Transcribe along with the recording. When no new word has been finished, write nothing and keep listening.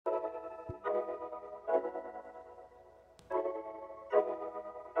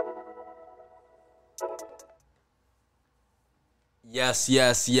Yes,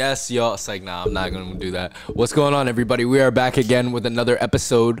 yes, yes, y'all. It's like, nah, I'm not going to do that. What's going on, everybody? We are back again with another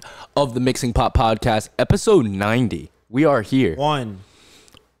episode of the Mixing Pot Podcast, episode 90. We are here. One.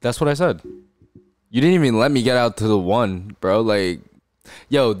 That's what I said. You didn't even let me get out to the one, bro. Like,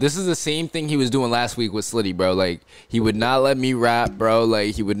 yo, this is the same thing he was doing last week with Slitty, bro. Like, he would not let me rap, bro.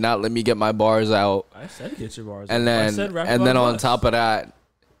 Like, he would not let me get my bars out. I said get your bars and out. Then on top of that,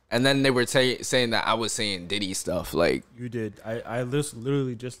 and then they were saying that I was saying Diddy stuff. Like, you did. I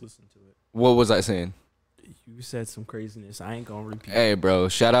literally just listened to it. What was I saying? You said some craziness. I ain't gonna repeat. Hey, bro.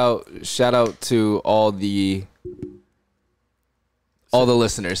 Shout out to all the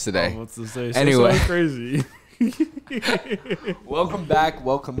listeners today. What's to say? Anyway, so crazy. Welcome back.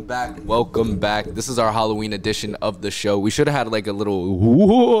 This is our Halloween edition of the show. We should have had like a little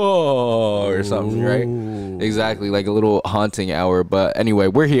whoa or something, right? Exactly, like a little haunting hour. But anyway,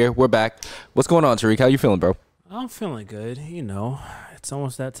 we're here. We're back. What's going on, Tariq? How you feeling, bro? I'm feeling good. You know, it's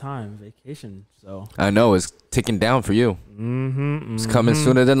almost that time, vacation. So I know it's ticking down for you. It's coming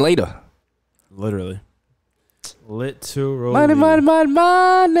sooner than later. Literally. Money.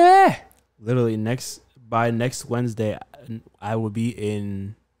 Literally by next Wednesday, I will be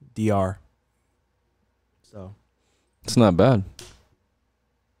in DR. So it's not bad.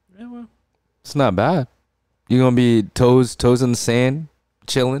 Yeah, well, it's not bad. You're gonna be toes in the sand,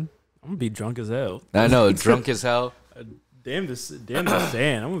 chilling. I'm gonna be drunk as hell. I know, drunk as hell. Damn the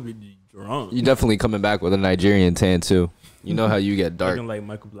sand. I'm gonna be drunk. You definitely coming back with a Nigerian tan too. You know how you get dark. Looking like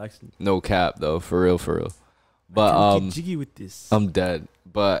Michael Blackson. No cap though, for real. But get jiggy with this. I'm dead.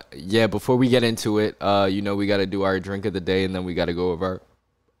 But yeah, before we get into it, you know we got to do our drink of the day, and then we got to go over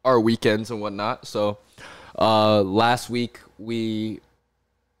our weekends and whatnot. So, last week it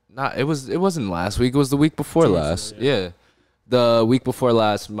wasn't last week. It was the week before last. Yeah. The week before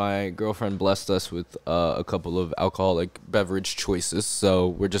last, my girlfriend blessed us with a couple of alcoholic beverage choices. So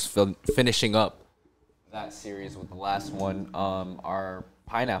we're just finishing up that series with the last one. Our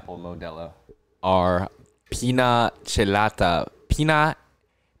pineapple Modelo, our Pina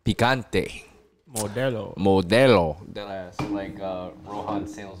Picante. Modelo. That's like Rohan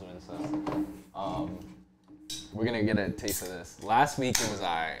salesman says. We're gonna get a taste of this. Last week it was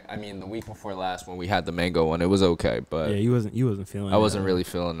the week before last when we had the mango one, it was okay, but yeah, you wasn't feeling. I wasn't really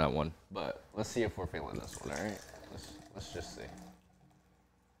feeling that one, but let's see if we're feeling this one. All right, let's just see.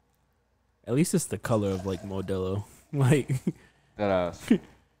 At least it's the color of like Modelo, like that.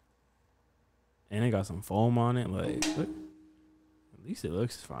 And it got some foam on it. Like, look, at least it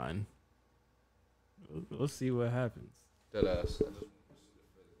looks fine. We'll see what happens. That ass.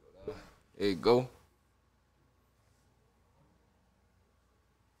 There you go.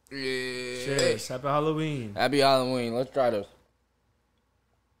 Yeah. Cheers. Happy Halloween. Happy Halloween. Let's try this.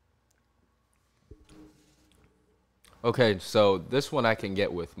 Okay, so this one I can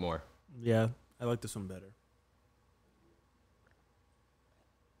get with more. Yeah, I like this one better.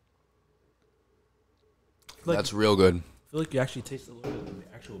 That's real good. I feel like you actually taste a little bit of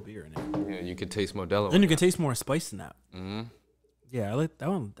the actual beer in it. Yeah, you can taste Modelo. And you can taste more spice in that. Mm-hmm. Yeah, I like that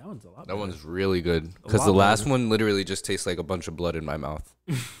one. That one's a lot better. That one's really good. Because the last one literally just tastes like a bunch of blood in my mouth.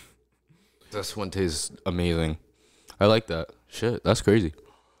 This one tastes amazing. I like that. Shit, that's crazy.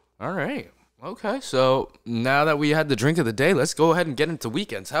 All right. Okay, so now that we had the drink of the day, let's go ahead and get into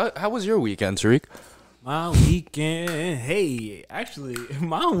weekends. How was your weekend, Tariq? My weekend,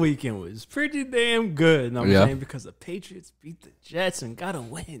 my weekend was pretty damn good. You know what I'm saying? Because the Patriots beat the Jets and got a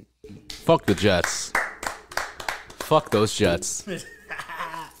win. Fuck the Jets. Fuck those Jets.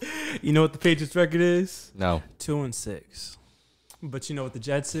 You know what the Patriots record is? No. 2-6. But you know what the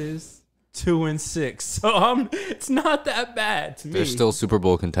Jets is? 2-6. So it's not that bad to me. They're still Super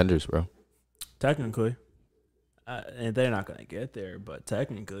Bowl contenders, bro. Technically. And they're not going to get there, but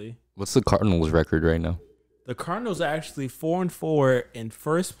technically. What's the Cardinals' record right now? The Cardinals are actually 4-4 in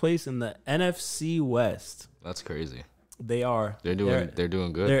first place in the NFC West. That's crazy. They are. They're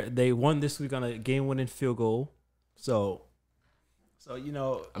doing good. They won this week on a game-winning field goal. So you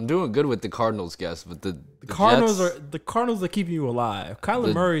know, I'm doing good with the Cardinals, guess, but the Cardinals Jets, are keeping you alive.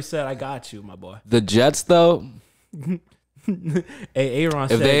 Kyler Murray said, "I got you, my boy." The Jets, though. Aaron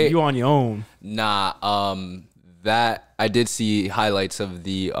said, "You on your own." Nah. That I did see highlights of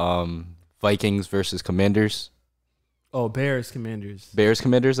the Vikings versus Commanders. Oh, Commanders.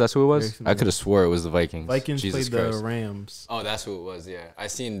 Commanders, that's who it was? I could have swore it was the Vikings. Vikings played the Rams. Oh, that's who it was, yeah. I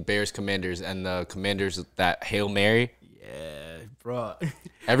seen Bears Commanders and the Commanders, that Hail Mary. Yeah, bro.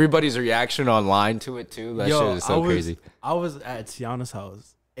 Everybody's reaction online to it, too. That shit is so crazy. I was at Tiana's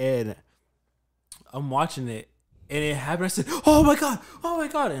house, and I'm watching it, and it happened. I said, oh my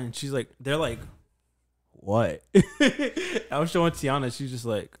God. And she's like, they're like, what? I was showing Tiana. She's just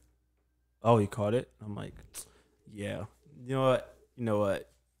like, oh, he caught it. I'm like, yeah. You know what?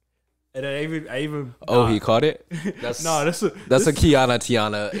 And I even. Oh, he caught it. That's a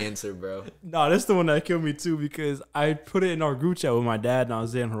Tiana answer, bro. No, that's the one that killed me too because I put it in our group chat with my dad and I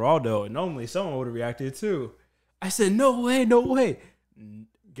was in Geraldo, and normally someone would have reacted too. I said, no way.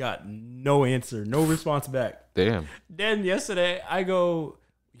 Got no answer, no response back. Damn. Then yesterday I go,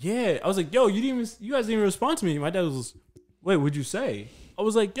 yeah. I was like, yo, you guys didn't even respond to me. My dad was, wait, what'd you say? I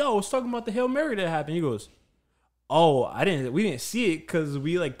was like, yo, I was talking about the Hail Mary that happened. He goes, oh, we didn't see it because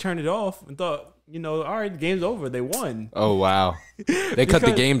we like turned it off and thought, all right, the game's over. They won. Oh wow. They cut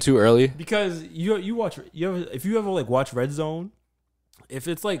the game too early. Because if you ever like watch Red Zone, if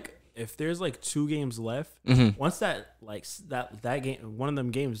there's like 2 games left, once that game, one of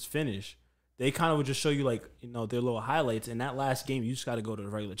them games finish, they kind of would just show you like their little highlights. And that last game, you just got to go to the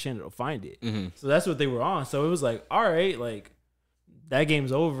regular channel to find it. So that's what they were on. So it was like, all right, like that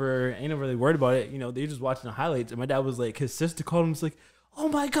game's over. Ain't really worried about it. They're just watching the highlights. And my dad was like, his sister called him. Was like, oh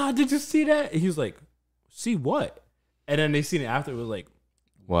my god, did you see that? And he was like, see what? And then they seen it after. It was like,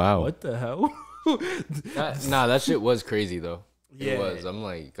 wow, what the hell? That shit was crazy though. Yeah. It was. I'm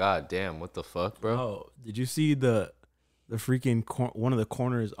like, god damn, what the fuck, bro? Oh, did you see the freaking one of the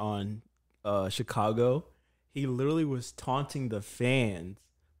corners on Chicago? He literally was taunting the fans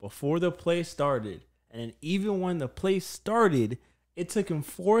before the play started, and then even when the play started, it took him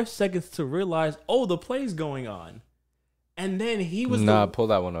 4 seconds to realize, oh, the play's going on, and then he was pull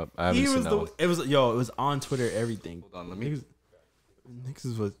that one up. I haven't seen that one. It was on Twitter, everything. Hold on, let me.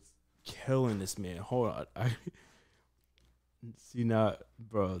 Niggas was killing this man. Hold on, see now,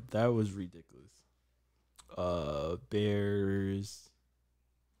 bro, that was ridiculous. Bears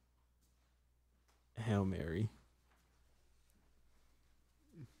Hail Mary.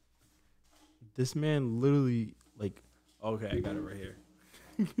 This man literally like, okay, I got it right here.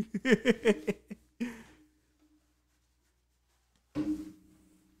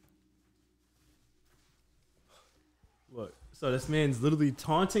 Look, so this man's literally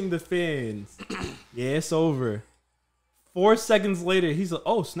taunting the fans. Yeah, it's over. 4 seconds later, he's like,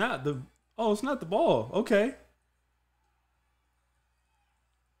 it's not the ball. Okay.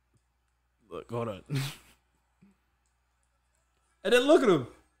 Look, hold on. And then look at him.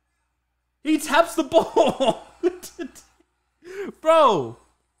 He taps the ball. Bro.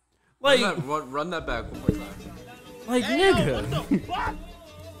 Like, run that back one more time. Like, nigga. What the fuck?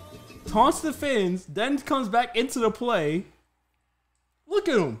 Taunts the fans, then comes back into the play. Look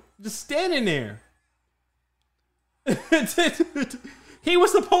at him. Just standing there. He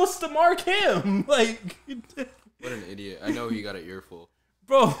was supposed to mark him. Like, what an idiot. I know he got an earful.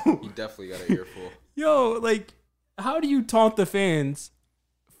 Bro. He definitely got an earful. Yo, like, how do you taunt the fans?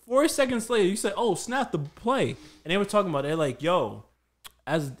 4 seconds later, you said, snap the play. And they were talking about it. They're like, yo,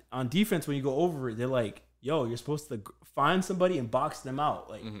 as on defense, when you go over it, they're like, yo, you're supposed to find somebody and box them out.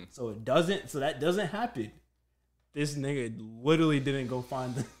 Like, so that doesn't happen. This nigga literally didn't go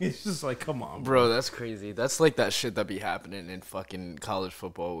find them. It's just like, come on, bro. That's crazy. That's like that shit that be happening in fucking college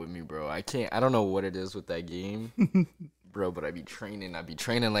football with me, bro. I don't know what it is with that game, bro, but I be training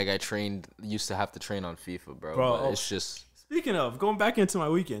like I used to have to train on FIFA, bro. But it's just... Speaking of, going back into my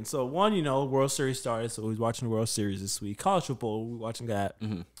weekend. So, one, World Series started, so we was watching the World Series this week. College football, we watching that.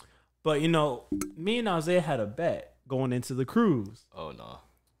 But, me and Isaiah had a bet going into the cruise. Oh, no.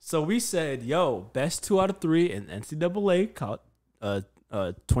 So we said, yo, best 2 out of 3 in NCAA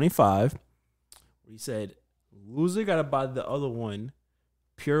 25. We said, loser got to buy the other one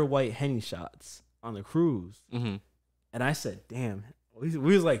pure white Henny shots on the cruise. And I said, damn. We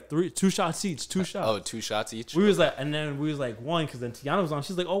was like 2 shots each, 2 shots. Oh, 2 shots each? We was like, and then we was like 1 because then Tiana was on.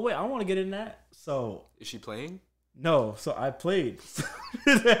 She's like, oh, wait, I want to get in that. So. Is she playing? No, so I played.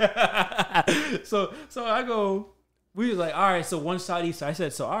 So I go. We was like, all right, so 1 shot each. So I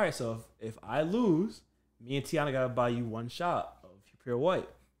said, all right, so if I lose, me and Tiana got to buy you 1 shot of pure white.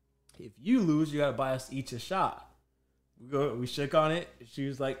 If you lose, you got to buy us each a shot. We shook on it. She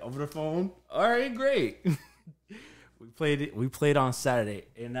was like, over the phone. All right, great. We played on Saturday.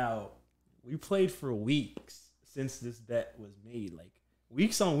 And now we played for weeks since this bet was made. Like,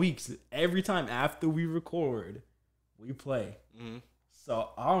 weeks on weeks. Every time after we record, we play. So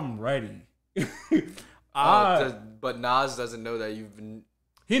I'm ready. But Nas doesn't know that you've been...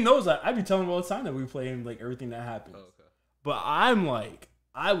 He knows that. I be telling him all the time that we play him, like, everything that happens. Oh, okay. But I'm like,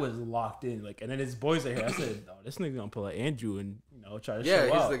 I was locked in. Like, and then his boys are here. I said, this nigga gonna pull out Andrew and, try to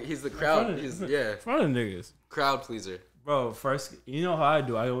show out. Yeah, he's the crowd. In front of niggas. Crowd pleaser. Bro, first, you know how I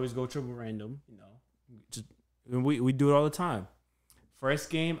do. I always go triple random, and we do it all the time. First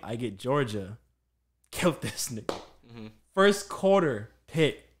game, I get Georgia. killed this nigga. First quarter,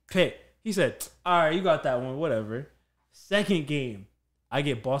 pick. He said, all right, you got that one, whatever. Second game, I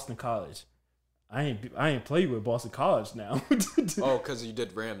get Boston College. I ain't play with Boston College now. Oh, because you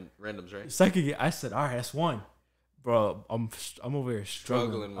did randoms, right? Second game, I said, all right, that's one. Bro, I'm over here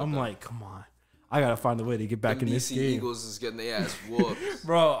struggling. I'm like, come on. I got to find a way to get back in this game. Eagles is getting their ass whooped.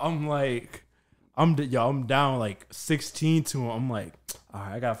 Bro, I'm like, I'm down like 16 to him. I'm like, all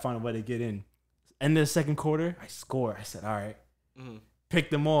right, I got to find a way to get in. End of the second quarter, I score. I said, all right. Pick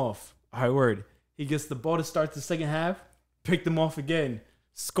them off. All right, word. He gets the ball to start the second half. Picked them off again.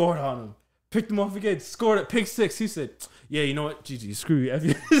 Scored on him. Picked him off again. Scored at pick 6. He said, yeah, you know what? GG, screw you.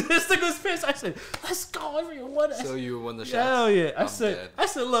 This thing was pissed. I said, let's go, everyone. So you won the shots? Hell yeah. I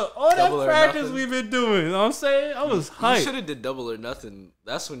said, look, all double that practice we've been doing. You know what I'm saying? I was hyped. You should have did double or nothing.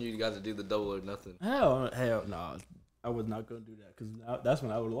 That's when you got to do the double or nothing. Hell no. I was not going to do that because that's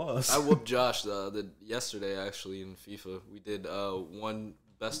when I would have lost. I whooped Josh yesterday, actually, in FIFA. We did one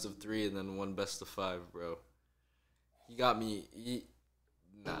best of 3 and then one best of 5, bro. He got me. He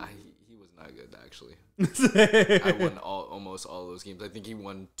was not good, actually. I won almost all those games. I think he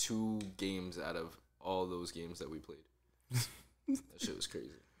won 2 games out of all those games that we played. That shit was crazy.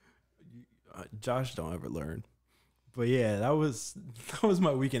 Josh don't ever learn. But yeah, that was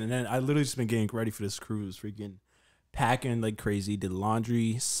my weekend. And then I literally just been getting ready for this cruise. Freaking packing like crazy. Did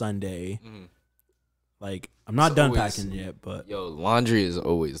laundry Sunday. Like, I'm not done packing yet, but yo, laundry is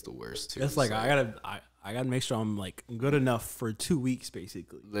always the worst too. It's like I gotta make sure I'm like good enough for 2 weeks,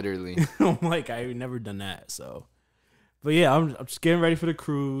 basically. Literally. I'm like, I've never done that. So, but yeah, I'm just getting ready for the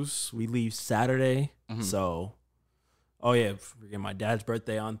cruise. We leave Saturday. So, oh yeah, forget my dad's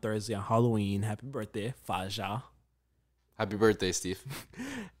birthday on Thursday on Halloween. Happy birthday, Faja. Happy birthday, Steve.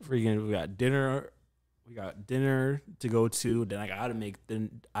 Freaking, we got dinner. We got dinner to go to. Then I gotta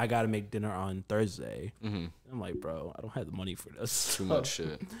make dinner on Thursday. I'm like, bro, I don't have the money for this. Too much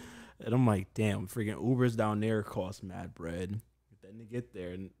shit. And I'm like, damn, freaking Ubers down there cost mad bread. Then to get there,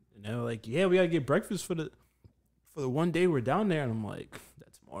 and they're like, yeah, we gotta get breakfast for the one day we're down there. And I'm like,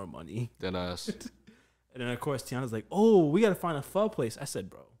 that's more money than us. And then of course Tiana's like, oh, we gotta find a pho place. I said,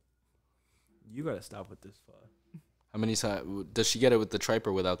 bro, you gotta stop with this pho. How many times does she get it with the tripe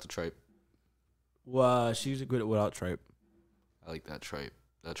or without the tripe? Well, she's good without tripe. I like that tripe.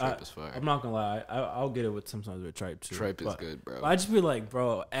 That tripe is fire. I'm not gonna lie. I'll get it sometimes with tripe too. Tripe is good, bro. I just be like,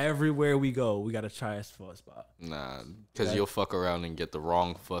 bro, everywhere we go, we gotta try a pho spot. Nah, because you'll fuck around and get the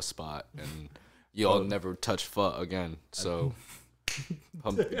wrong pho spot, and you'll never touch pho again. So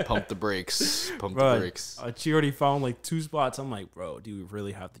pump the brakes. Pump the brakes. She already found like 2 spots. I'm like, bro, do we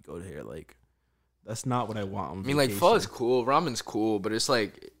really have to go here? Like, that's not what I want. I mean, like, pho is cool, ramen's cool, but it's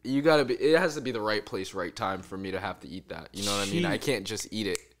like it has to be the right place, right time for me to have to eat that. You know what I mean? I can't just eat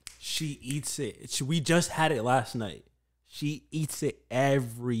it. She eats it. We just had it last night. She eats it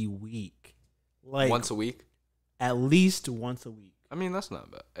every week, like once a week, at least once a week. I mean, that's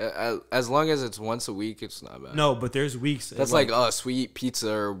not bad. As long as it's once a week, it's not bad. No, but there's weeks that's like us. We eat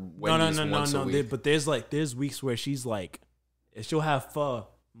pizza or Wendy's once a week. But there's weeks where she's like, she'll have pho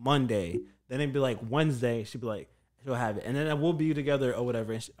Monday. Then it'd be like Wednesday, she'd be like, she'll have it. And then we'll be together or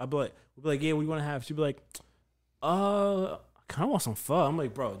whatever. And we'll be like, yeah, we want to have. She'd be like, I kind of want some pho. I'm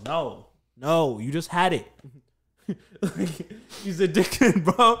like, bro, no, you just had it. She's addicted,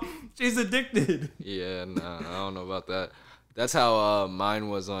 bro. She's addicted. Yeah, nah, I don't know about that. That's how mine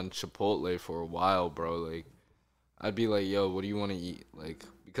was on Chipotle for a while, bro. Like, I'd be like, yo, what do you want to eat? Like,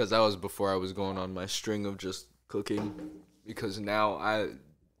 because that was before I was going on my string of just cooking. Because now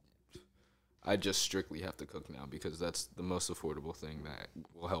I just strictly have to cook now because that's the most affordable thing that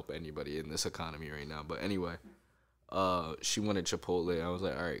will help anybody in this economy right now. But anyway, she wanted Chipotle. I was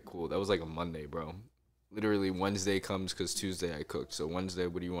like, all right, cool. That was like a Monday, bro. Literally Wednesday comes because Tuesday I cooked. So Wednesday,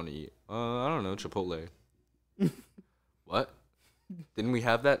 what do you want to eat? I don't know, Chipotle. What? Didn't we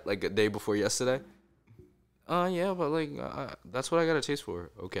have that like a day before yesterday? Yeah, but like that's what I got a taste for.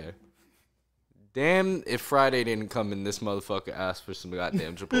 Okay. Damn, if Friday didn't come and this motherfucker asked for some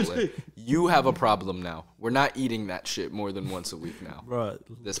goddamn Chipotle. You have a problem now. We're not eating that shit more than once a week now. Bro. At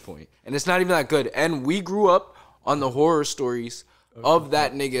this point. And it's not even that good. And we grew up on the horror stories of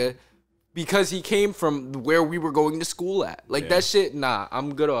that nigga because he came from where we were going to school at. Like, that shit, nah,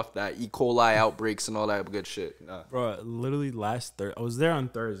 I'm good off that. E. Coli outbreaks and all that good shit. Nah. Bro, literally I was there on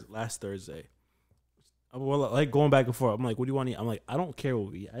last Thursday. Well, like going back and forth. I'm like, what do you want to eat? I'm like, I don't care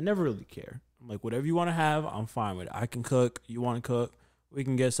what we eat. I never really care. I'm like, whatever you want to have, I'm fine with it. I can cook. You want to cook? We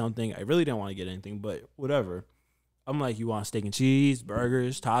can get something. I really didn't want to get anything, but whatever. I'm like, you want steak and cheese,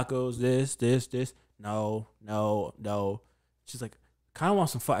 burgers, tacos, this? No. She's like, kind of want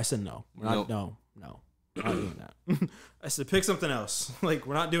some pho. I said no. no, we're not doing that. I said pick something else. Like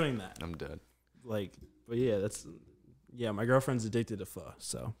we're not doing that. I'm dead. Like, but yeah, my girlfriend's addicted to pho,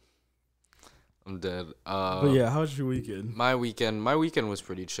 so. I'm dead. But yeah, how was your weekend? My weekend was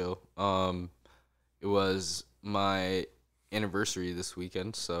pretty chill. It was my anniversary this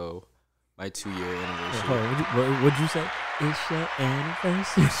weekend, so my 2-year anniversary. What'd you say? It's your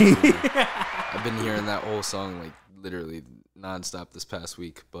anniversary. I've been hearing that whole song like literally nonstop this past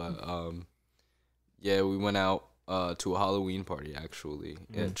week, but yeah, we went out to a Halloween party actually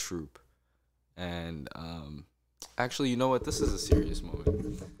at Troop, and actually, you know what? This is a serious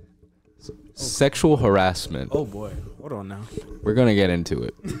moment. Sexual harassment. Oh boy, hold on now. We're gonna get into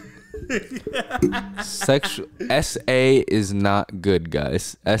it. Sexual SA is not good,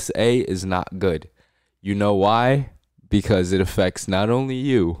 guys. SA is not good. You know why? Because it affects not only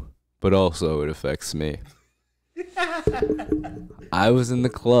you, but also it affects me. I was in the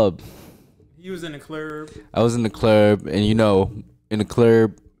club. He was in the club. I was in the club, and you know, in the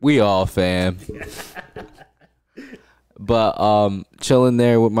club, we all fam. But chilling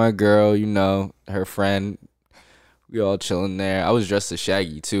there with my girl, you know, her friend. We all chilling there. I was dressed as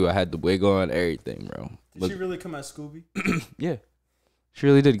Shaggy too. I had the wig on, everything, bro. Did she really come as Scooby? Yeah, she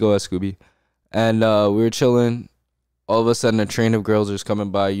really did go as Scooby. And we were chilling. All of a sudden, a train of girls is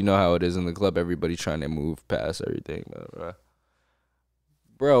coming by. You know how it is in the club. Everybody trying to move past everything. Blah, blah, blah.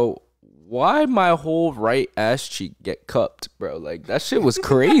 Bro, why my whole right ass cheek get cupped, bro? Like, that shit was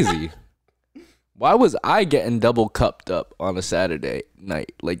crazy. Why was I getting double cupped up on a Saturday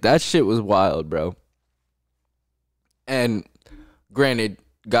night? Like, that shit was wild, bro. And granted,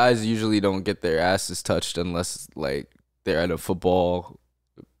 guys usually don't get their asses touched unless, like, they're at a football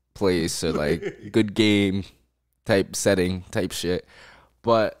place or, like, good game type setting type shit.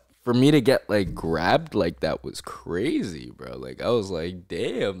 But for me to get, like, grabbed like that was crazy, bro. Like, I was like,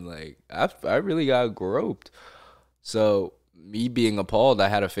 damn, like, I really got groped. So me being appalled, I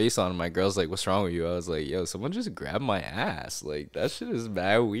had a face on. My girl's like, what's wrong with you? I was like, yo, someone just grabbed my ass. Like, that shit is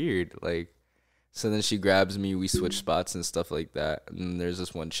mad weird. Like, so then she grabs me, we switch spots and stuff like that. And then there's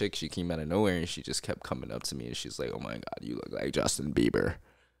this one chick, she came out of nowhere and she just kept coming up to me and she's like, oh my God, you look like Justin Bieber.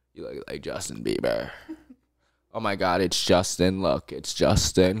 You look like Justin Bieber. Oh my God, it's Justin. Look, it's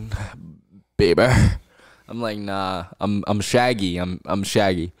Justin Bieber. I'm like, nah, I'm Shaggy. I'm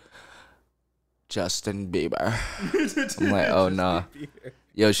Shaggy. Justin Bieber. I'm like, oh nah.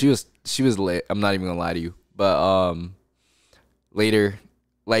 Yo, she was lit. I'm not even gonna lie to you. But later,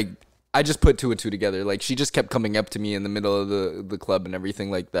 like, I just put 2 and 2 together. Like, she just kept coming up to me in the middle of the club and everything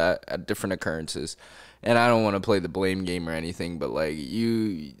like that at different occurrences. And I don't want to play the blame game or anything, but like,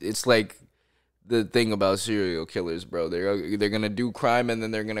 it's like the thing about serial killers, bro. They're gonna do crime and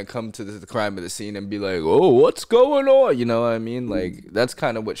then they're gonna come to the crime of the scene and be like, oh, what's going on? You know what I mean? Like, that's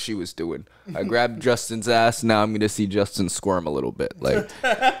kind of what she was doing. I grabbed Justin's ass. Now I'm gonna see Justin squirm a little bit. Like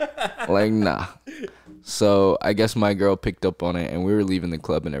nah. So I guess my girl picked up on it and we were leaving the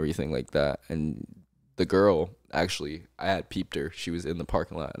club and everything like that. And the girl, actually, I had peeped her. She was in the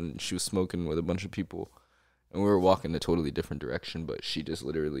parking lot and she was smoking with a bunch of people. And we were walking a totally different direction, but she just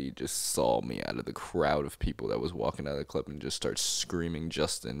literally just saw me out of the crowd of people that was walking out of the club and just starts screaming,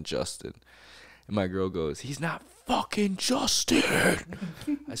 Justin, Justin. And my girl goes, he's not fucking Justin.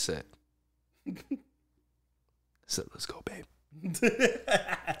 I said, let's go, babe.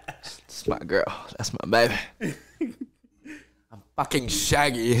 That's my girl. That's my baby. I'm fucking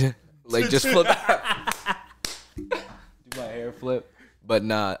Shaggy. Like, just flip out. Do my hair flip. But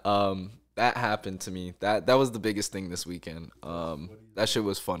nah, that happened to me. That was the biggest thing this weekend. That shit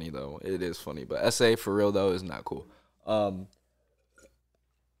was funny though. It is funny. But SA for real though is not cool.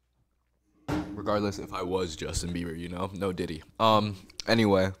 Regardless if I was Justin Bieber, you know, no Diddy.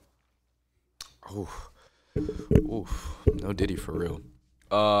 Anyway. Oof. No Diddy for real.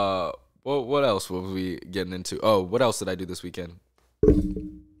 What else were we getting into? Oh, what else did I do this weekend?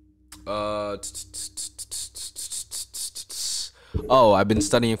 Oh, I've been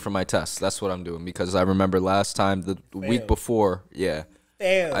studying for my tests. That's what I'm doing because I remember last time, the week before, yeah,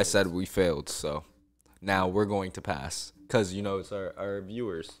 I said we failed. So now we're going to pass because, you know, it's our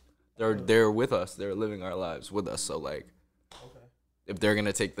viewers. They're with us. They're living our lives with us. So, like, if they're going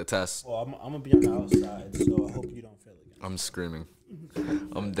to take the test. Well, I'm going to be on the outside, so I hope you don't fail again. I'm screaming.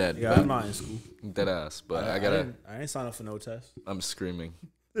 I'm dead. Yeah, I'm not in school. Dead ass. But I ain't signed up for no test. I'm screaming.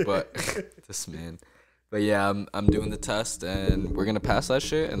 But this man. But yeah, I'm doing the test, and we're going to pass that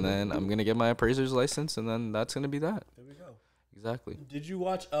shit, and then I'm going to get my appraiser's license, and then that's going to be that. There we go. Exactly. Did you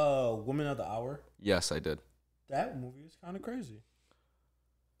watch Woman of the Hour? Yes, I did. That movie is kind of crazy.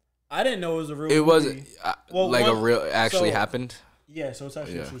 I didn't know it was a real movie. It was actually happened? Yeah, so it's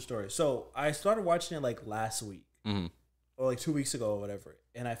actually a true story. So I started watching it like last week or like 2 weeks ago or whatever,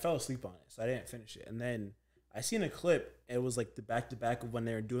 and I fell asleep on it, so I didn't finish it. And then I seen a clip. It was like the back to back of when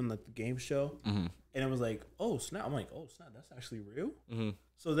they were doing like the game show, and it was like, oh snap! I'm like, oh snap, that's actually real.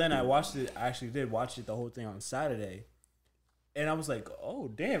 So then I watched it. I actually did watch it the whole thing on Saturday, and I was like, oh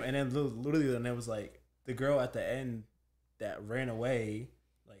damn! And then literally, then it was like the girl at the end that ran away.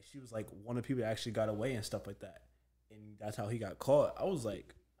 Like she was like one of the people that actually got away and stuff like that, and that's how he got caught. I was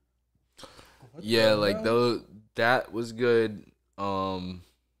like, yeah, like though that was good. The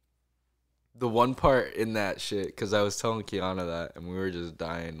one part in that shit, because I was telling Kiana that, and we were just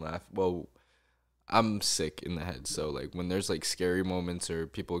dying laughing. Well, I'm sick in the head, so like when there's like scary moments or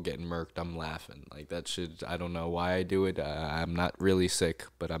people getting murked, I'm laughing. Like that shit, I don't know why I do it. I'm not really sick,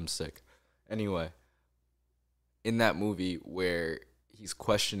 but I'm sick. Anyway, in that movie where he's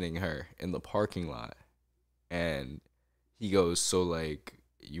questioning her in the parking lot, and he goes, so like,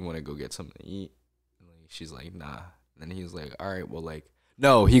 you want to go get something to eat? And like, she's like, nah. And then he's like, all right, well, like,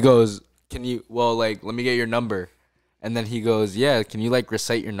 no. He goes, can you, well, like, let me get your number. And then he goes, yeah, can you like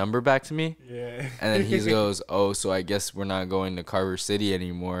recite your number back to me? Yeah. And then he goes, oh, so I guess we're not going to Carver City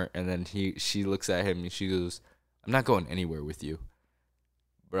anymore. And then she looks at him and she goes, I'm not going anywhere with you.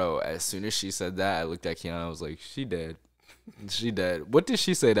 Bro, as soon as she said that, I looked at Kiana. I was like, she dead. She dead. What did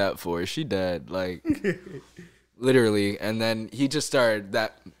she say that for? She dead. Like, literally. And then he just started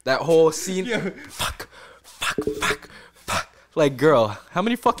that whole scene. Yeah. Fuck. Like, girl, how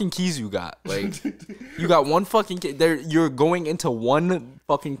many fucking keys you got? Like, you got one fucking key. You're going into one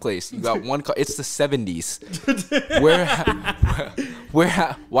fucking place. You got one car. It's the 70s.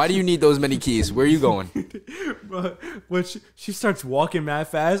 Why do you need those many keys? Where are you going? When she starts walking mad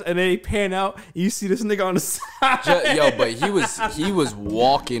fast, and then they pan out, and you see this nigga on the side. But he was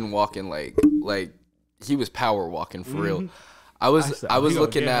walking like he was power walking for real. I was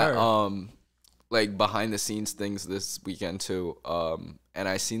looking at like behind the scenes things this weekend too, and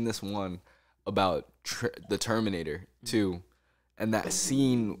I seen this one about the Terminator 2, and that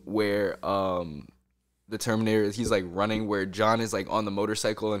scene where the Terminator, he's like running, where John is like on the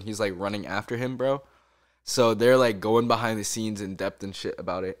motorcycle and he's like running after him, bro. So they're like going behind the scenes in depth and shit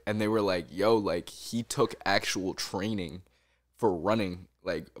about it, and they were like, yo, like he took actual training for running,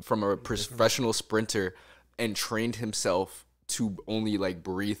 like from a professional sprinter, and trained himself to only like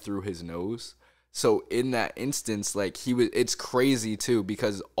breathe through his nose. So in that instance, like it's crazy too,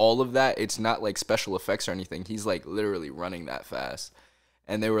 because all of that, it's not like special effects or anything. He's like literally running that fast.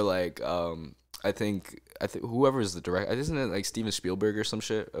 And they were like, I think whoever is the director, isn't it like Steven Spielberg or some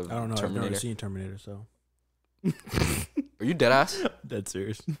shit of I don't know. Terminator? I've never seen Terminator, so. Are you dead ass? Dead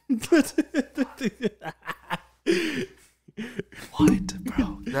serious. What,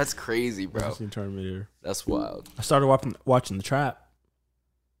 bro? That's crazy, bro. I've seen Terminator. That's wild. I started watching The Trap.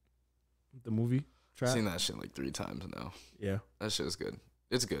 The movie Trap. I've seen that shit like 3 times now. Yeah. That shit is good.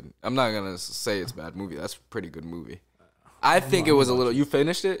 It's good. I'm not going to say it's a bad movie. That's a pretty good movie. I think it was a little... You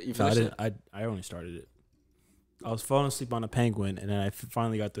finished it? You finished it? I only started it. I was falling asleep on The Penguin, and then I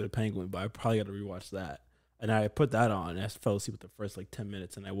finally got through The Penguin, but I probably got to rewatch that. And I put that on, and I fell asleep with the first like 10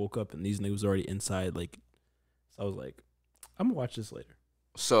 minutes, and I woke up, and these niggas were already inside. Like, so I was like, I'm going to watch this later.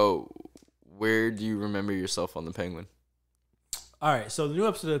 So, where do you remember yourself on The Penguin? All right, so the new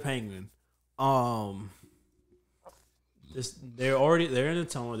episode of The Penguin... they're in the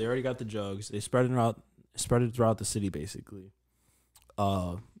tunnel. They already got the jugs. They spread it throughout the city, basically.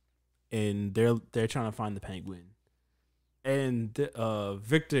 And they're trying to find the penguin. And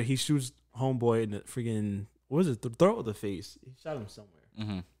Victor, he shoots homeboy in the freaking, what was it, the throat or the face? He shot him somewhere.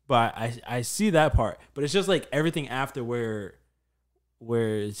 Mm-hmm. But I see that part. But it's just like everything after where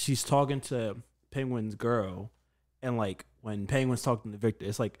she's talking to Penguin's girl, and like when Penguin's talking to Victor,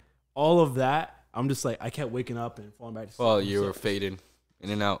 it's like. All of that, I'm just like, I kept waking up and falling back to sleep. Well, you were fading in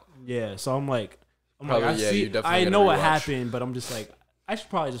and out. Yeah, so I'm like, you I know what happened, but I'm just like, I should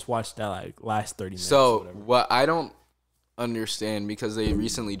probably just watch that like last 30 minutes. So what I don't understand, because they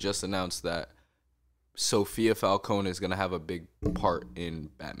recently just announced that Sophia Falcone is gonna have a big part in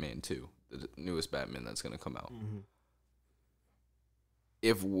Batman 2, the newest Batman that's gonna come out. Mm-hmm.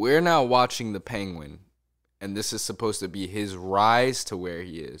 If we're now watching the Penguin, and this is supposed to be his rise to where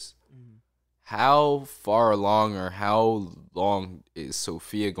he is, how far along or how long is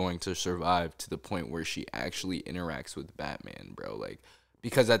Sophia going to survive to the point where she actually interacts with Batman, bro? Like,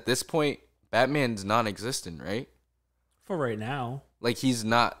 because at this point, Batman's non-existent, right? For right now. Like, he's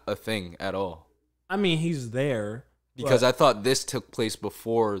not a thing at all. I mean, he's there. Because I thought this took place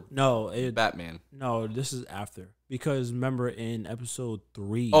before Batman. No, this is after. Because remember in episode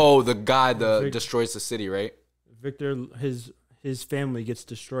 3. Oh, the guy that destroys the city, right? Victor, his his family gets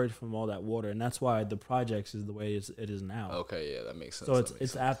destroyed from all that water, and that's why the projects is the way it is now. Okay, yeah, that makes sense. So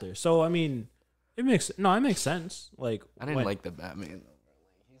it's after. So I mean, it makes sense. Like I didn't like the Batman.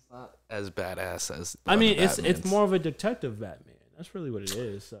 He's not as badass as. I mean, it's more of a detective Batman. That's really what it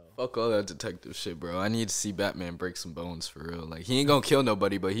is. So fuck all that detective shit, bro. I need to see Batman break some bones for real. Like he ain't gonna kill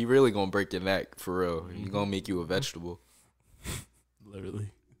nobody, but he really gonna break your neck for real. He's gonna make you a vegetable.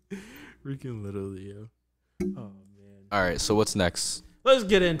 Literally, freaking literally, yo. Oh man. All right, so what's next? Let's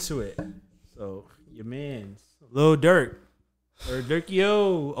get into it. So your man's Lil Durk, or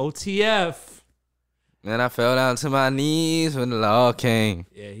Durkio, OTF. Man, I fell down to my knees when the law came.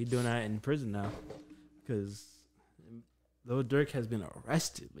 Yeah, he doing that in prison now, because Lil Durk has been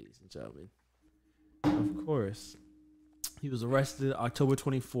arrested, ladies and gentlemen. Of course, he was arrested October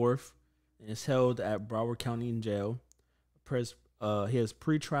 24th and is held at Broward County in jail. He has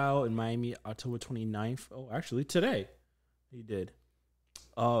pre-trial in Miami October 29th. Oh, actually today he did.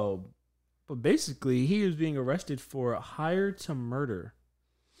 But basically he is being arrested for hire to murder.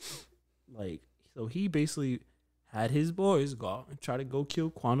 Like, so he basically had his boys go out and try to go kill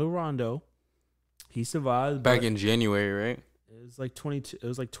Quando Rondo. He survived back in January, right? It was like 22. It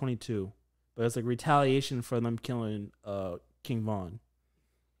was like 22, but it's like retaliation for them killing King Von.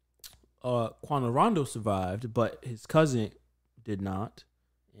 Quando Rondo survived, but his cousin did not,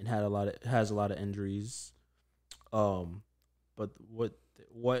 and has a lot of injuries. But what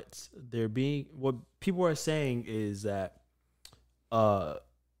people are saying is that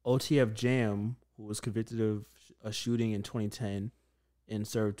OTF Jam, who was convicted of a shooting in 2010 and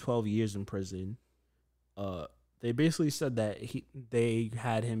served 12 years in prison, they basically said that they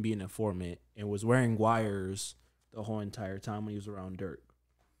had him be an informant and was wearing wires the whole entire time when he was around Durk.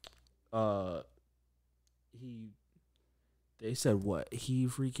 They said what?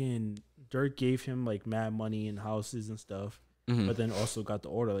 Durk gave him like mad money and houses and stuff, but then also got the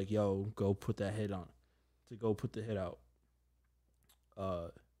order like, yo, go put that hit on, to go put the hit out.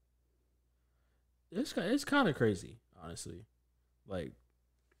 It's kind of crazy, honestly. Like,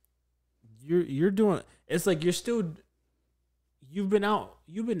 you're doing, it's like you've been out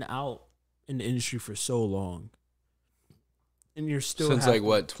in the industry for so long, and you're still since like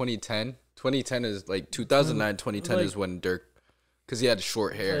what, 2010? 2010 is like 2009. 2010 is when Durk, because he had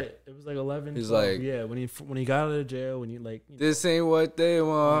short hair. It was like 11. He's 12, like, yeah, when he got out of jail, when you like, this ain't what they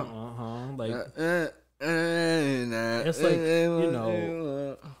want. Like, it's like,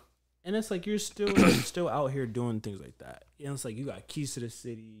 and it's like you're still out here doing things like that. And it's like you got keys to the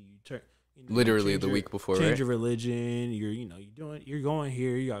city. You turn. Literally the week before, change right? your religion. You're going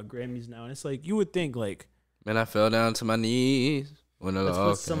here. You got Grammys now, and it's like you would think like, man, I fell down to my knees when the let's law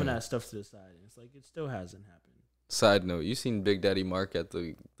put some of came. that stuff to the side. And it's like it still hasn't happened. Side note, you seen Big Daddy Mark at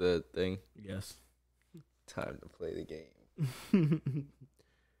the thing? Yes. Time to play the game.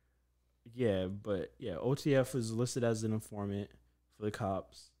 Yeah, but yeah, OTF is listed as an informant for the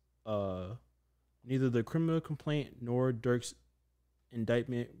cops. Neither the criminal complaint nor Durk's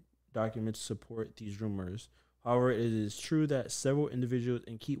indictment documents support these rumors. However, it is true that several individuals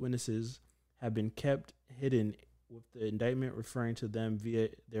and key witnesses have been kept hidden, with the indictment referring to them via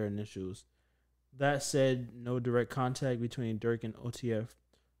their initials. That said, no direct contact between Durk and OTF.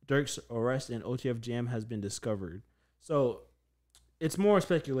 Durk's arrest and OTF Jam has been discovered. So it's more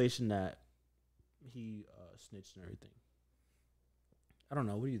speculation that he snitched and everything. I don't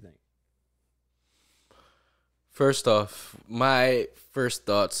know. What do you think? First off, my first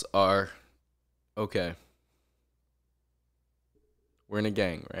thoughts are, okay, we're in a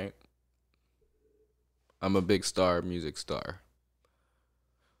gang, right? I'm a big star, music star.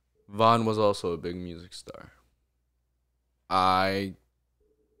 Von was also a big music star. I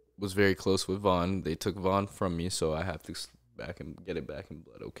was very close with Von. They took Von from me, so I have to get it back in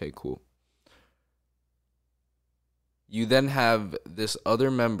blood. Okay, cool. You then have this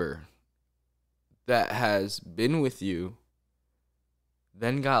other member that has been with you,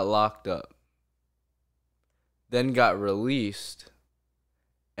 then got locked up, then got released,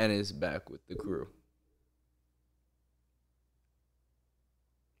 and is back with the crew.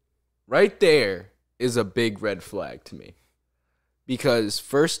 Right there is a big red flag to me. Because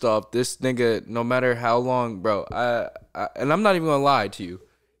first off, this nigga, no matter how long, bro, and I'm not even gonna lie to you,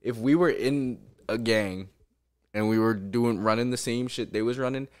 if we were in a gang and we were running the same shit they was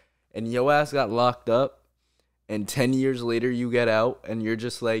running, and yo ass got locked up, and 10 years later you get out, and you're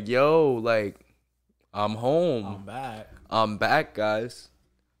just like, yo, like, I'm home. I'm back, guys.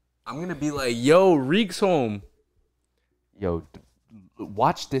 I'm gonna be like, yo, Reek's home. Yo,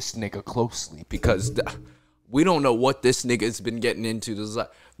 watch this nigga closely, because we don't know what this nigga's been getting into. There's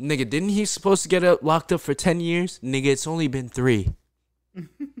like, Nigga, didn't he supposed to get locked up for 10 years? Nigga, it's only been 3.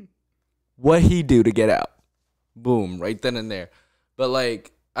 What he do to get out? Boom, right then and there. But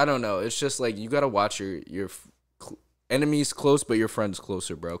like, I don't know. It's just like you gotta watch your enemies close, but your friends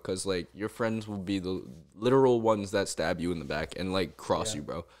closer, bro. Cause like your friends will be the literal ones that stab you in the back and like cross you,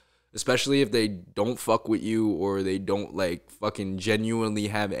 bro. Especially if they don't fuck with you or they don't like fucking genuinely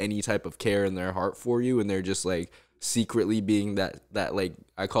have any type of care in their heart for you, and they're just like secretly being that like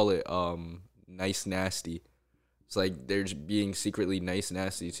I call it nice nasty. It's like they're just being secretly nice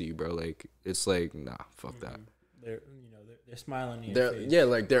nasty to you, bro. Like it's like nah, fuck that. They're smiling in your face. Yeah,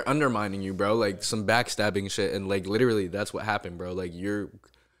 like they're undermining you, bro. Like some backstabbing shit, and like literally that's what happened, bro. Like you're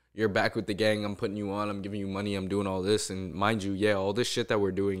back with the gang. I'm putting you on. I'm giving you money. I'm doing all this, and mind you, yeah, all this shit that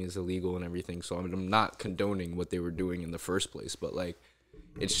we're doing is illegal and everything. So I'm not condoning what they were doing in the first place, but like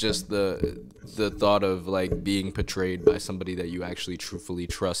it's just the thought of like being portrayed by somebody that you actually truthfully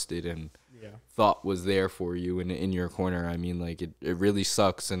trusted and thought was there for you and in your corner. I mean, like it really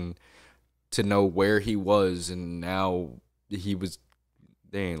sucks, and to know where he was and now they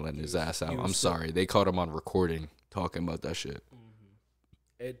ain't letting his ass out. I'm sorry. They caught him on recording talking about that shit.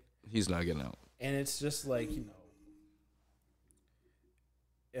 He's not getting out. And it's just like,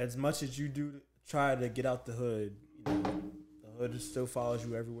 as much as you do try to get out the hood, the hood still follows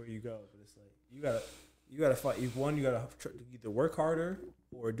you everywhere you go. But it's like you gotta fight. You gotta either work harder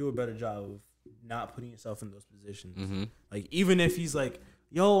or do a better job of not putting yourself in those positions. Mm-hmm. Like even if he's like,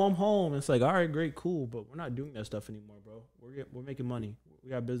 "Yo, I'm home," it's like, all right, great, cool, but we're not doing that stuff anymore, bro. We're making money. We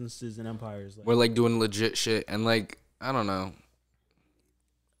got businesses and empires. Like, we're like doing legit shit, and like I don't know.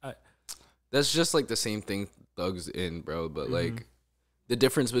 That's just like the same thing Thug's in, bro. But like the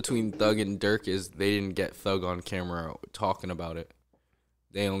difference between Thug and Durk is they didn't get Thug on camera talking about it.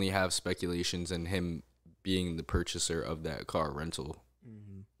 They only have speculations and him being the purchaser of that car rental.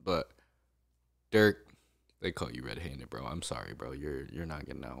 But Durk, they caught you red-handed, bro. I'm sorry, bro. You're not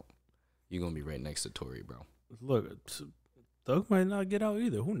getting out. You're gonna be right next to Tory, bro. Look, Thug might not get out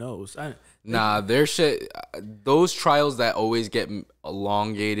either. Who knows? Their shit. Those trials that always get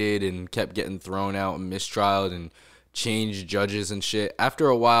elongated and kept getting thrown out and mistrialed and changed judges and shit. After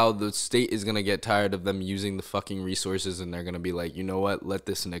a while, the state is gonna get tired of them using the fucking resources, and they're gonna be like, you know what? Let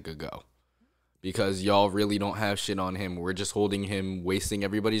this nigga go, because y'all really don't have shit on him. We're just holding him, wasting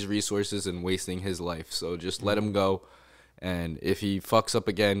everybody's resources and wasting his life. So just let him go, and if he fucks up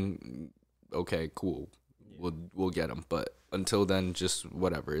again, okay, cool. We'll get him, but until then, just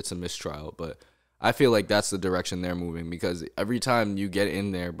whatever. It's a mistrial, but I feel like that's the direction they're moving, because every time you get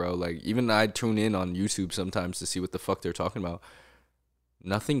in there, bro, like even I tune in on YouTube sometimes to see what the fuck they're talking about.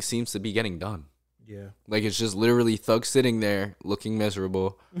 Nothing seems to be getting done. Yeah, like it's just literally Thug sitting there looking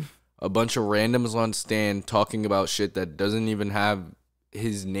miserable, a bunch of randoms on stand talking about shit that doesn't even have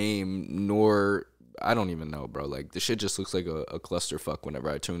his name, nor I don't even know, bro. Like the shit just looks like a clusterfuck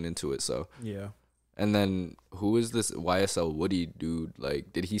whenever I tune into it. So yeah. And then who is this YSL Woody dude?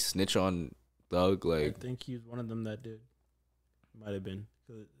 Like, did he snitch on Thug? Like, I think he's one of them that did. Might have been.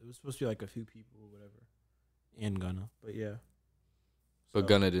 Cause it was supposed to be like a few people or whatever. And Gunna. But yeah. But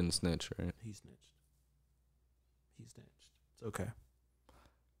Gunna didn't snitch, right? He snitched. It's okay.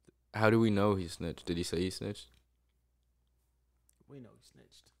 How do we know he snitched? Did he say he snitched? We know he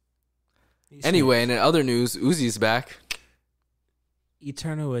snitched. Anyway, and in other news, Uzi's back.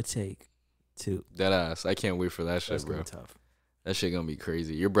 Eternal would take. That ass. I can't wait for that shit, bro. Tough. That shit gonna be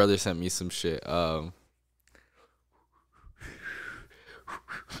crazy. Your brother sent me some shit. What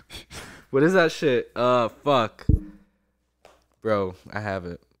is that shit? Fuck. Bro, I have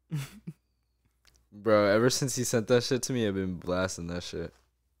it. Bro, ever since he sent that shit to me, I've been blasting that shit.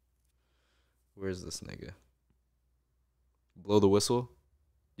 Where's this nigga? Blow the Whistle?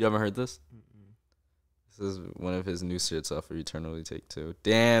 You haven't heard this? This is one of his new shits off of Eternally Take Two.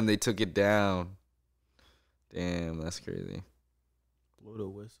 Damn, they took it down. Damn, that's crazy. Blow the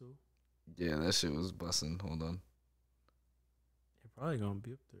Whistle? Yeah, that shit was busting. Hold on. You're probably going to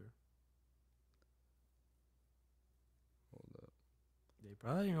be up there. Hold up. They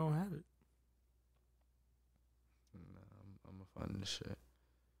probably ain't going to have it. Nah, I'm going to find this shit.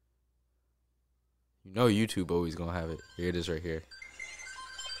 You know YouTube always going to have it. Here it is right here.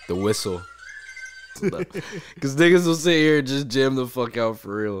 The Whistle. Because niggas will sit here and just jam the fuck out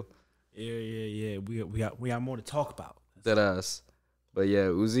for real. Yeah. We got more to talk about. That ass. But yeah,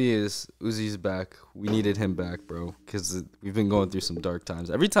 Uzi's back. We needed him back, bro, because we've been going through some dark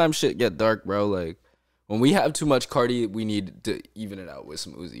times. Every time shit get dark, bro, like when we have too much Cardi, we need to even it out with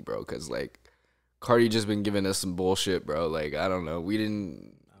some Uzi, bro, because like Cardi just been giving us some bullshit, bro. Like I don't know, we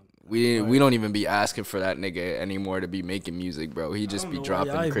didn't. We don't even be asking for that nigga anymore to be making music, bro. He just be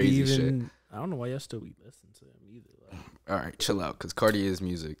dropping crazy shit. I don't know why y'all still be listening to him either. Like. All right, chill out, cause Cardi is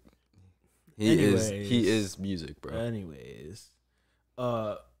music. He is music, bro. Anyways, if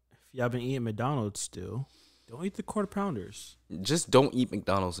y'all been eating McDonald's still, don't eat the quarter pounders. Just don't eat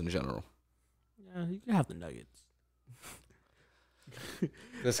McDonald's in general. Yeah, you can have the nuggets.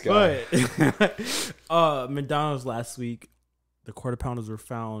 This guy. But McDonald's last week, the quarter pounders were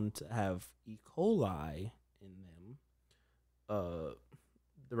found to have E. coli in them.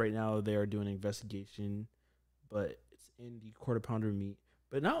 Right now they are doing an investigation, but it's in the quarter pounder meat.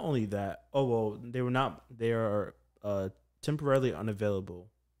 But not only that, they are temporarily unavailable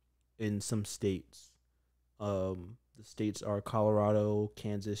in some states. The states are Colorado,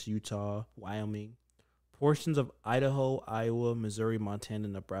 Kansas, Utah, Wyoming, portions of Idaho, Iowa, Missouri, Montana,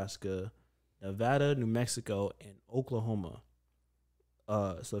 Nebraska, Nevada, New Mexico, and Oklahoma.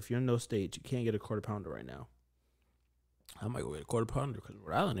 So if you're in those states, you can't get a quarter pounder right now. I might go get a quarter pounder because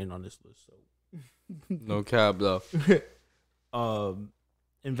Rhode Island ain't on this list. So no cap though.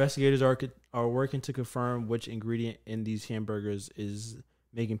 Investigators are working to confirm which ingredient in these hamburgers is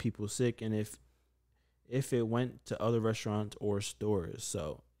making people sick, and if it went to other restaurants or stores.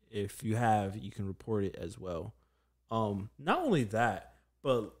 So if you have, you can report it as well. Not only that,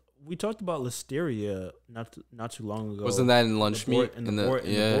 but we talked about listeria not too long ago. Wasn't that in lunch meat? In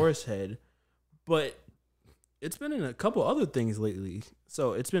the Boar's Head, but it's been in a couple other things lately.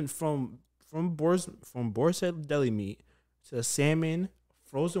 So it's been from Boar's Head deli meat to salmon,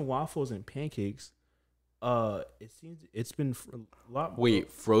 frozen waffles, and pancakes. It seems it's been a lot.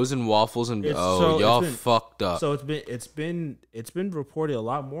 Wait, frozen waffles and y'all fucked up. So it's been reported a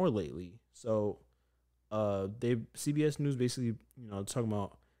lot more lately. So, CBS News basically talking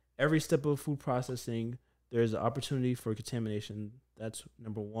about every step of food processing. There's an opportunity for contamination. That's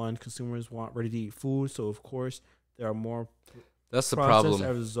number one. Consumers want ready to eat food, so of course there are more. That's the problem.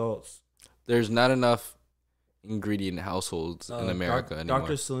 As results, there's not enough ingredient households in America anymore.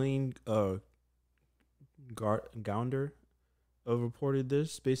 Dr. Celine Gounder reported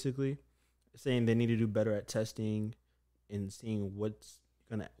this, basically saying they need to do better at testing and seeing what's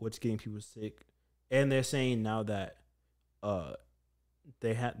getting people sick, and they're saying now that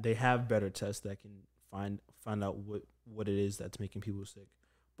they have better tests that can find out what it is that's making people sick.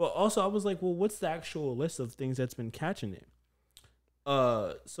 But also I was like, well, what's the actual list of things that's been catching it?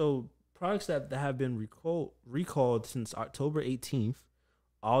 So products that have been recalled since October 18th: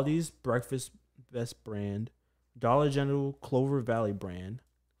 Aldi's Breakfast Best brand, Dollar General Clover Valley brand,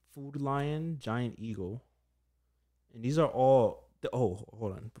 Food Lion Giant Eagle, and these are all. Hold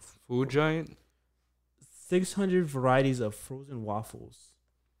on. Food Giant. 600 varieties of frozen waffles.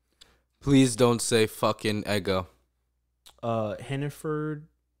 Please don't say fucking Eggo. Hannaford,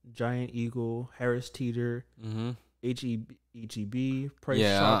 Giant Eagle, Harris Teeter, HEB, Price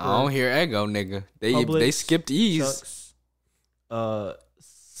Chopper. I don't hear Eggo, nigga. They skipped E's. Chuck's,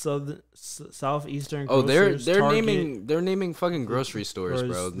 Southeastern. Oh, grocers, they're Target. naming fucking grocery stores,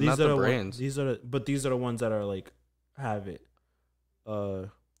 bro. Not the brands. These are the ones that are like have it.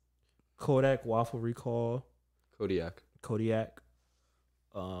 Kodak waffle recall. Kodiak.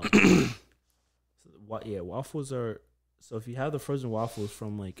 Waffles are. So if you have the frozen waffles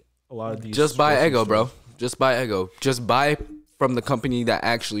from like a lot of these, just buy Eggo, bro. Just buy Eggo. Just buy from the company that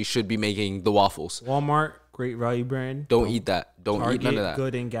actually should be making the waffles. Walmart, great value brand. Don't eat that. Don't Target, eat none of that.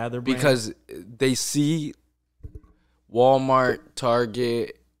 Good and Gather brand. Because they see Walmart,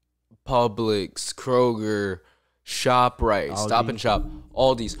 Target, Publix, Kroger, ShopRite, Aldi. Stop and Shop,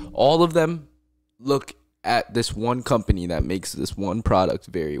 all of them look at this one company that makes this one product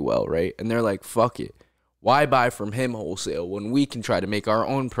very well, right? And they're like, fuck it. Why buy from him wholesale when we can try to make our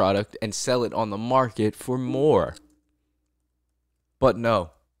own product and sell it on the market for more? But no,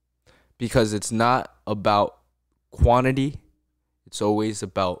 because it's not about quantity. It's always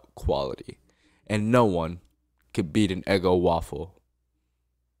about quality. And no one could beat an Eggo waffle.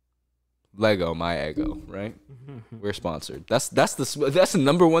 Lego, my Eggo, right? We're sponsored. That's the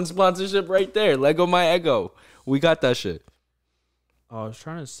number one sponsorship right there. Lego, my Eggo. We got that shit. I was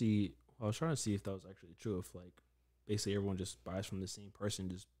trying to see if that was actually true. If like basically everyone just buys from the same person,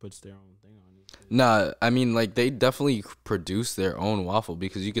 just puts their own thing on it. Nah, I mean like they definitely produce their own waffle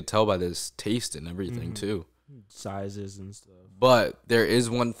because you could tell by this taste and everything too. Sizes and stuff. But there is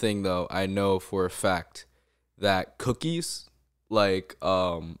one thing though I know for a fact that cookies, like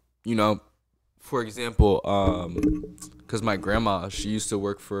for example, because my grandma, she used to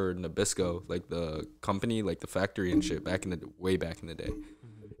work for Nabisco, like the company, like the factory and shit, way back in the day.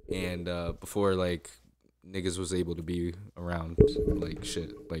 And before like niggas was able to be around like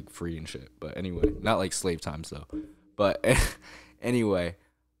shit, like free and shit. But anyway, not like slave times though. But anyway,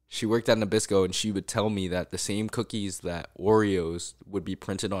 she worked at Nabisco and she would tell me that the same cookies that Oreos would be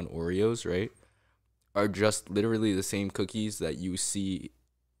printed on Oreos, right, are just literally the same cookies that you see,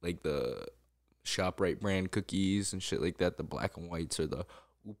 like the ShopRite brand cookies and shit like that, the black and whites or the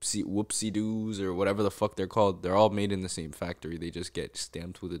whoopsie doos or whatever the fuck they're called. They're all made in the same factory. They just get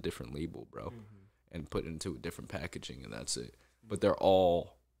stamped with a different label, bro, and put into a different packaging, and that's it. But they're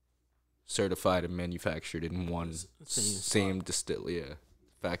all certified and manufactured in one same distillery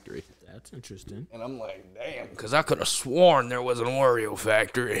factory. That's interesting. And I'm like, damn, because I could have sworn there was an Oreo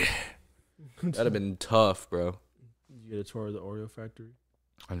factory. That'd have been tough, bro. Did you get a tour of the Oreo factory?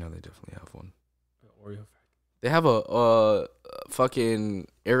 I know they definitely have one. The Oreo factory. They have a fucking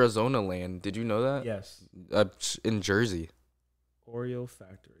Arizona land. Did you know that? Yes. In Jersey. Oreo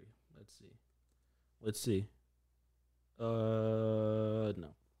factory. Let's see. No.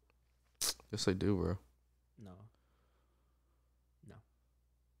 Yes, I do, bro. No.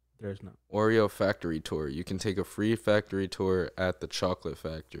 There's not. Oreo factory tour. You can take a free factory tour at the chocolate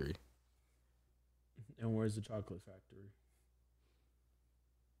factory. And where's the chocolate factory?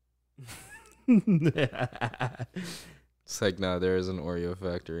 It's like, nah, there is an Oreo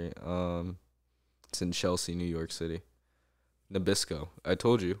factory. It's in Chelsea, New York City. Nabisco. I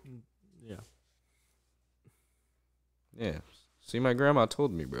told you. Yeah. Yeah. See, my grandma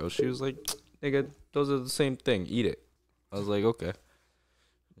told me, bro. She was like, nigga, those are the same thing. Eat it. I was like, okay.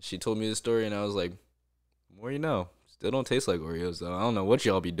 She told me the story, and I was like, more you know. Still don't taste like Oreos, though. I don't know what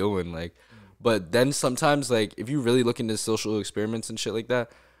y'all be doing. Like, but then sometimes, like, if you really look into social experiments and shit like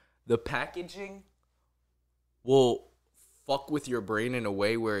that, the packaging will fuck with your brain in a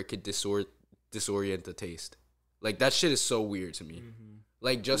way where it could disorient the taste. Like, that shit is so weird to me.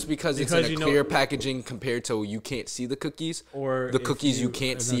 Like, just because it's in a clear packaging compared to you can't see the cookies, or the cookies you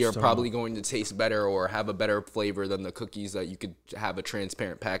can't see are probably going to taste better or have a better flavor than the cookies that you could have a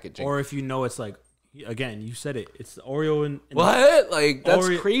transparent packaging. Or if you know it's like, again, you said it, it's the Oreo and what? Like, that's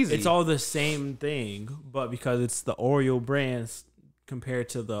Oreo, crazy. It's all the same thing, but because it's the Oreo brands compared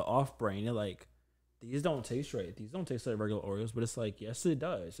to the off brand, you're like, these don't taste right. These don't taste like regular Oreos, but it's like, yes, it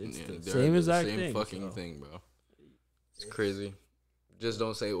does. It's the same exact thing. Same fucking thing, bro. It's crazy. Just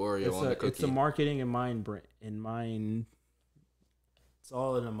don't say Oreo on the cookie. It's a marketing and mind. It's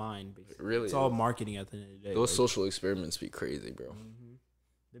all in a mind. Basically. Really, it's all marketing at the end of the day. Those social experiments be crazy, bro.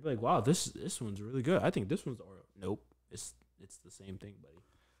 They'd be like, "Wow, this one's really good. I think this one's Oreo." Nope, it's the same thing, buddy.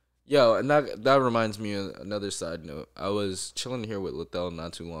 Yo, and that reminds me of another side note. I was chilling here with Lithell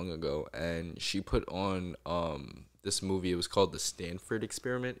not too long ago, and she put on this movie. It was called The Stanford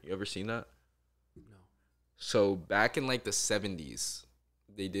Experiment. You ever seen that? No. So back in like the 70s,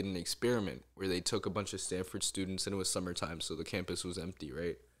 they did an experiment where they took a bunch of Stanford students, and it was summertime, so the campus was empty,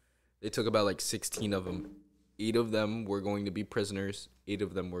 right? They took about like 16 of them. 8 of them were going to be prisoners. 8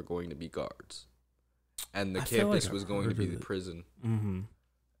 of them were going to be guards. And the campus was going to be the prison.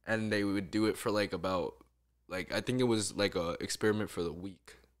 And they would do it for like about, like, I think it was like a experiment for the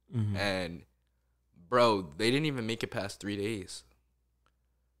week. And, bro, they didn't even make it past 3 days.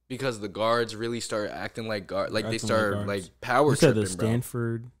 Because the guards really started acting like guards. Like, they started, like, power tripping, bro. The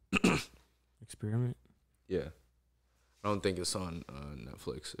Stanford experiment? Yeah. I don't think it's on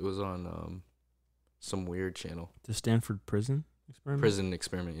Netflix. It was on some weird channel. The Stanford prison experiment? Prison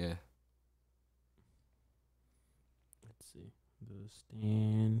experiment, yeah. Let's see. The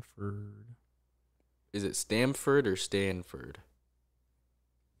Stanford. Is it Stamford or Stanford?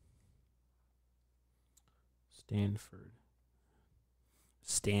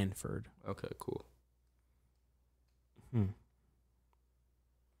 Stanford. Okay, cool.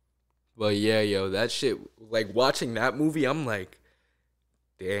 But yeah, yo, that shit, like, watching that movie, I'm like,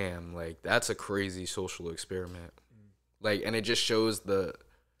 damn, like, that's a crazy social experiment. Like, and it just shows the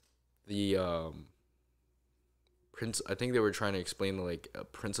I think they were trying to explain like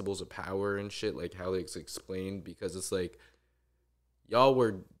principles of power and shit, like how it's explained, because it's like, y'all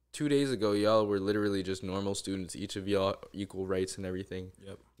were 2 days ago, y'all were literally just normal students, each of y'all equal rights and everything.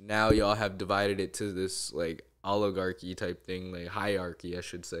 Yep. Now y'all have divided it to this like oligarchy type thing, like hierarchy, I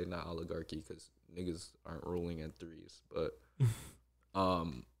should say, not oligarchy, because niggas aren't ruling at threes, but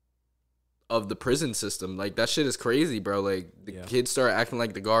of the prison system. Like, that shit is crazy, bro. Like, the kids start acting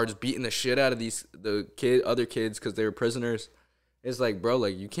like the guards, beating the shit out of other kids because they were prisoners. It's like, bro,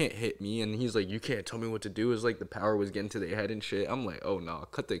 like, you can't hit me. And he's like, you can't tell me what to do. It's like the power was getting to their head and shit. I'm like, oh, no,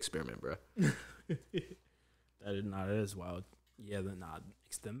 cut the experiment, bro. That is wild. Yeah,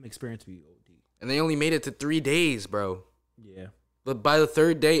 them experience be OD. And they only made it to 3 days, bro. Yeah. But by the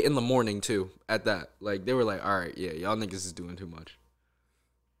third day in the morning too, at that, like they were like, all right, yeah, y'all niggas is doing too much.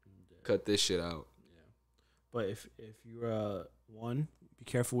 Cut this shit out. Yeah. But if you're one, be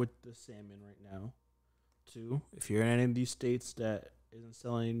careful with the salmon right now. Two, if you're in any of these states that isn't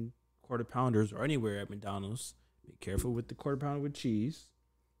selling quarter pounders or anywhere at McDonald's, be careful with the quarter pounder with cheese.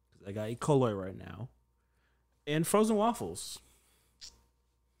 Because I got E. Coli right now. And frozen waffles.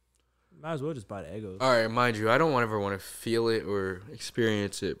 Might as well just buy the Eggos. All right, mind you, I don't ever want to feel it or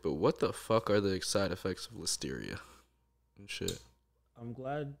experience it, but what the fuck are the side effects of listeria and shit? I'm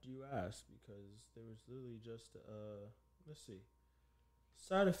glad you asked because there was literally just let's see.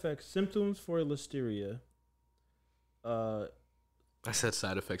 Side effects, symptoms for listeria. I said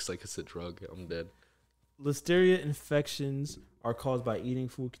side effects like it's a drug. I'm dead. Listeria infections are caused by eating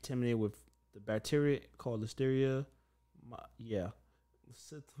food contaminated with the bacteria called listeria. Yeah.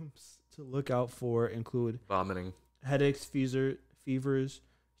 Symptoms to look out for include Vomiting, headaches, fevers,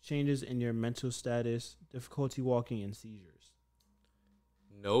 changes in your mental status, difficulty walking, and seizures.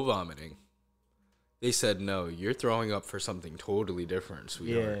 no vomiting. They said no. You're throwing up for something totally different,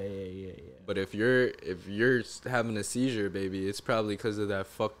 sweetheart. Yeah. But if you're having a seizure, baby, it's probably because of that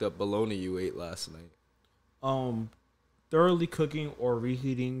fucked up bologna you ate last night. Thoroughly cooking or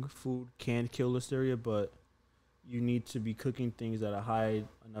reheating food can kill listeria, but you need to be cooking things at a high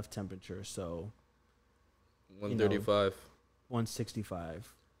enough temperature. So 135.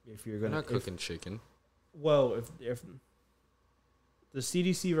 165. If you're You're gonna not cooking chicken. Well, if the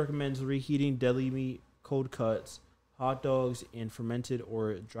CDC recommends reheating deli meat, cold cuts, hot dogs, and fermented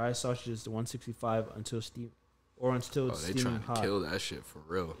or dry sausages to 165 until steam or until it's they steaming trying hot. to kill that shit for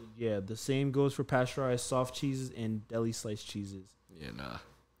real. Yeah, the same goes for pasteurized soft cheeses and deli sliced cheeses. Yeah, nah.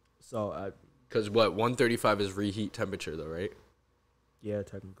 So, Because what, 135 is reheat temperature though, right? yeah,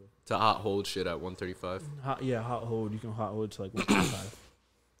 technically. To hot hold shit at 135. Hot hold. You can hot hold to like 135.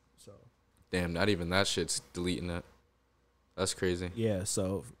 So. Damn, not even that shit's deleting that. That's crazy. Yeah,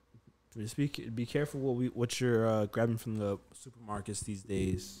 so just be careful what you're grabbing from the supermarkets these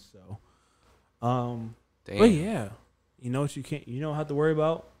days. So, Damn. but yeah, you know what you don't have to worry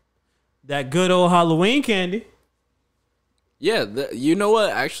about? That good old Halloween candy. Yeah, you know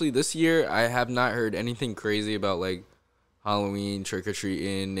what? Actually, this year I have not heard anything crazy about like Halloween, trick or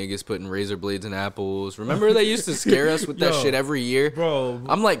treating, niggas putting razor blades in apples. Remember they used to scare us with that shit every year, bro.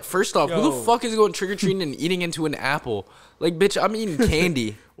 I'm like, first off, who the fuck is going trick or treating and eating into an apple? Like, bitch, I'm eating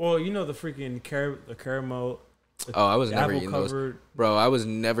candy. Well, you know the freaking the caramel. Oh, I was never eating those, bro. I was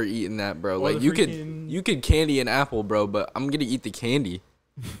never eating that, bro. Like you could candy an apple, bro, but I'm gonna eat the candy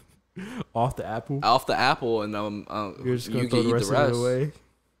off the apple, and you're just gonna you throw can the eat the rest. of it away.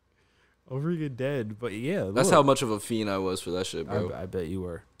 Over you dead, but yeah, That's how much of a fiend I was for that shit, bro. I bet you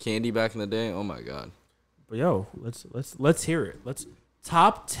were. Candy back in the day, oh my god. But yo, let's hear it. Let's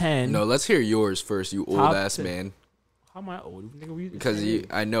top 10. No, let's hear yours first, you old ass 10. man. How am I old? Nigga, Because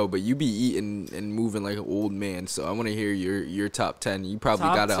I know, but you be eating and moving like an old man, so I want to hear your top 10. You probably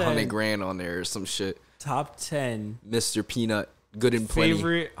Top got 10. $100,000 on there or some shit. Top 10 Mr. Peanut, good and plenty.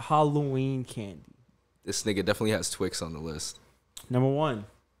 favorite Halloween candy. This nigga definitely has Twix on the list. Number 1,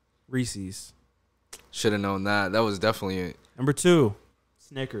 Reese's. Should have known that. That was definitely it. Number 2,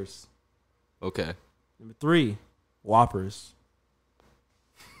 Snickers. Okay. Number 3, Whoppers.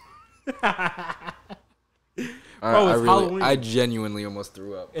 Halloween. I genuinely almost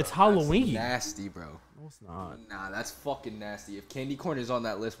threw up. Bro. It's Halloween. That's nasty, bro. No, it's not. Nah, that's fucking nasty. If candy corn is on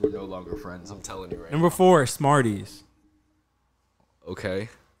that list, we're no longer friends. I'm telling you right Number 4, Smarties. now. Okay.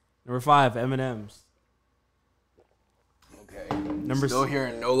 Number 5, M&M's. Okay. Number Still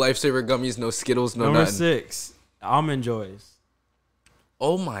hearing no Lifesaver gummies, no Skittles, no Number nothing. 6, Almond Joys.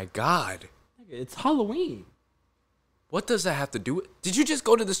 Oh my god. It's Halloween. What does that have to do with? Did you just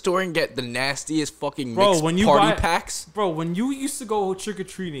go to the store and get the nastiest fucking mixed party packs? Bro, when you used to go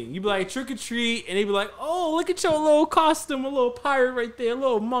trick-or-treating, you'd be like, trick-or-treat, and they'd be like, oh, look at your little costume, a little pirate right there, a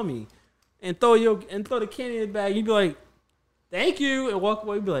little mummy. And throw the candy in the bag. You'd be like, thank you, and walk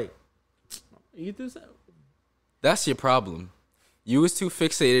away. You'd be like, eat this out. That's your problem. You was too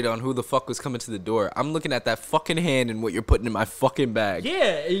fixated on who the fuck was coming to the door. I'm looking at that fucking hand and what you're putting in my fucking bag.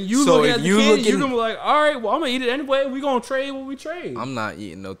 Yeah, and you looking at the candy, you're gonna be like, all right, well, I'm gonna eat it anyway. We gonna trade what we trade. I'm not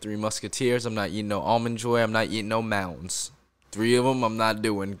eating no Three Musketeers. I'm not eating no Almond Joy. I'm not eating no Mounds. 3 of them I'm not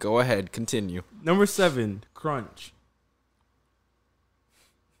doing. Go ahead, continue. Number 7, Crunch.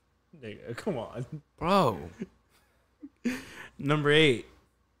 Nigga, come on. Bro. Number 8,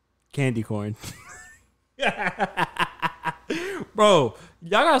 Candy Corn. Bro,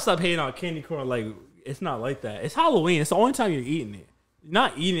 y'all gotta stop hating on candy corn. Like, it's not like that. It's Halloween. It's the only time you're eating it. You're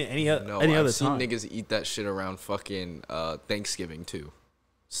not eating it any No, other I've seen time. niggas eat that shit around fucking Thanksgiving too.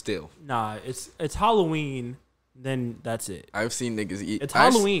 Still, Nah, it's Halloween. Then that's it. I've seen niggas eat. It's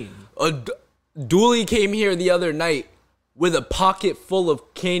Halloween. Dooley came here the other night with a pocket full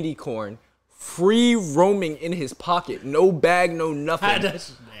of candy corn, free roaming in his pocket, no bag, no nothing.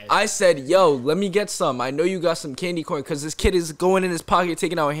 I said, yo, let me get some. I know you got some candy corn, because this kid is going in his pocket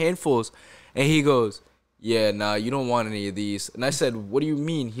taking out handfuls. And he goes, yeah, nah, you don't want any of these. And I said, what do you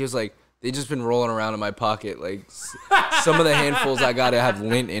mean? He was like, they just been rolling around in my pocket. Like, some of the handfuls I got to have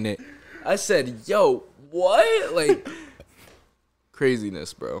lint in it. I said, yo, what? Like,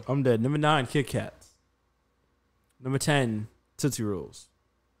 craziness, bro. I'm dead. Number 9, Kit Kats. Number 10, Tootsie Rolls.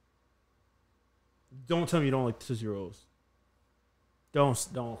 Don't tell me you don't like Tootsie Rolls. Don't.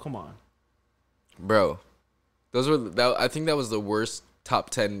 Come on, bro. Those were I think that was the worst top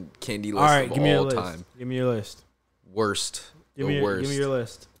 10 candy list all right, of give me all your time. list. Give me your list. Worst. Give me your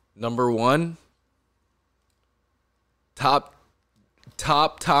list. Number 1. Top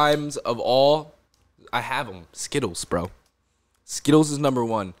times of all. I have them. Skittles, bro. Skittles is number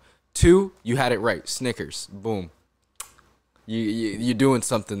 1. 2, you had it right. Snickers. Boom. You're doing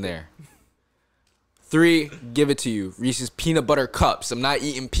something there. 3, give it to you. Reese's peanut butter cups. I'm not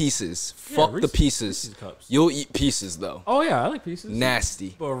eating pieces. Yeah, Fuck Reese's, the pieces. Reese's cups. You'll eat pieces though. Oh yeah, I like pieces.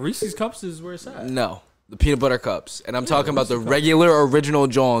 Nasty. But Reese's cups is where it's at. No, the peanut butter cups. And I'm talking about the regular original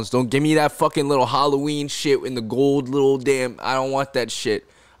Johns. Don't give me that fucking little Halloween shit in the gold little damn. I don't want that shit.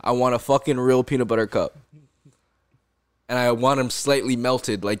 I want a fucking real peanut butter cup. And I want them slightly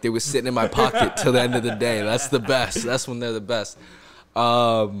melted, like they were sitting in my pocket till the end of the day. That's the best. That's when they're the best.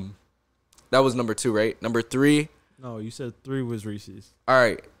 That was number 2, right? Number 3. No, you said 3 was Reese's. All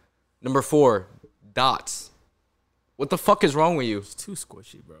right. Number 4, Dots. What the fuck is wrong with you? It's too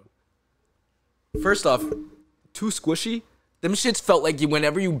squishy, bro. First off, too squishy? Them shits felt like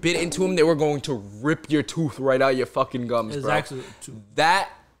whenever you bit into them, they were going to rip your tooth right out your fucking gums, It's bro. actually too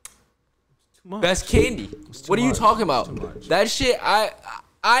much. Best candy. What are you talking about? That shit, I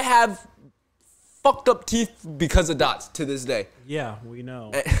have fucked up teeth because of Dots to this day. Yeah, we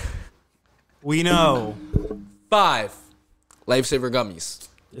know. We know. 5, Lifesaver gummies.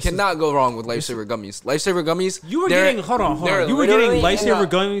 Cannot go wrong with Lifesaver gummies. Lifesaver gummies. You were getting hold on. You were getting Lifesaver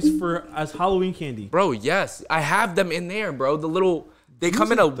gummies as Halloween candy, bro. Yes, I have them in there, bro. The little they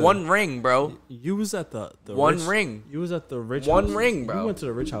come in a one ring, bro. You was at the one rich, ring. You was at the rich one houses. ring, bro. You went to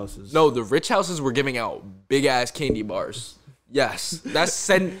the rich houses. No, the rich houses were giving out big ass candy bars. Yes, that's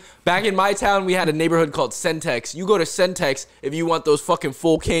back in my town, we had a neighborhood called Centex. You go to Centex if you want those fucking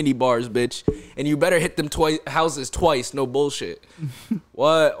full candy bars, bitch. And you better hit them houses twice, no bullshit.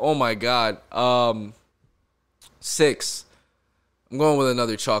 What? Oh my god. 6. I'm going with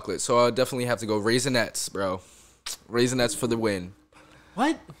another chocolate, so I'll definitely have to go Raisinets, bro. Raisinets for the win.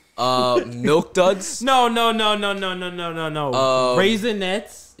 What? Milk Duds? No.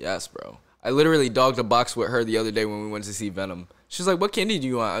 Raisinets? Yes, bro. I literally dogged a box with her the other day when we went to see Venom. She was like, what candy do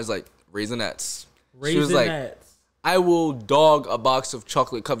you want? I was like, Raisinets. She was like, I will dog a box of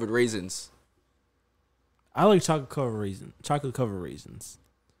chocolate-covered raisins. I like chocolate-covered raisins.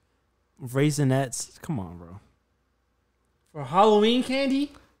 Raisinets? Come on, bro. For Halloween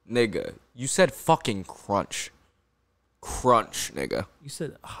candy? Nigga, you said fucking crunch. Crunch, nigga. You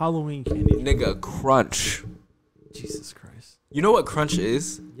said Halloween candy. Nigga, crunch. Jesus Christ. You know what crunch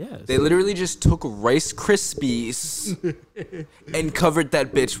is? Yes. They literally just took Rice Krispies and covered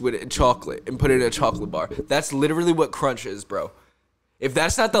that bitch with chocolate and put it in a chocolate bar. That's literally what crunch is, bro. If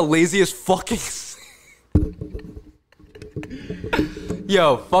that's not the laziest fucking...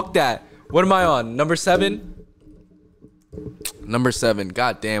 Yo, fuck that. What am I on? Number 7? Number 7.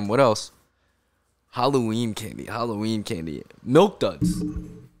 God damn, what else? Halloween candy. Milk Duds.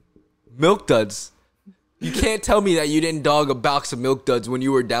 You can't tell me that you didn't dog a box of Milk Duds when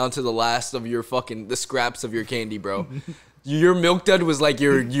you were down to the last of your the scraps of your candy, bro. Your Milk Dud was like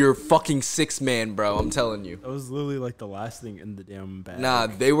your fucking 6th man, bro. I'm telling you. That was literally like the last thing in the damn bag. Nah,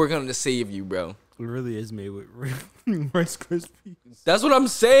 they were going to save you, bro. It really is made with Rice Krispies. That's what I'm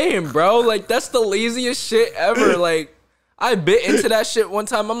saying, bro. Like, that's the laziest shit ever. Like, I bit into that shit one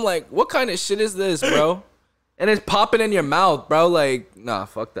time. I'm like, what kind of shit is this, bro? And it's popping in your mouth, bro. Like, nah,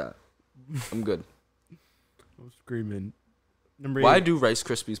 fuck that. I'm good. I'm screaming. Number 8. Why do Rice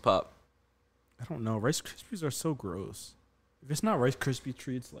Krispies pop? I don't know. Rice Krispies are so gross. If it's not Rice Krispie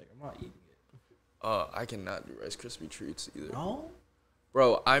treats, like, I'm not eating it. I cannot do Rice Krispie treats either. No?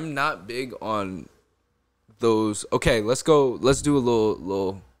 Bro, I'm not big on those. Okay, let's go. Let's do a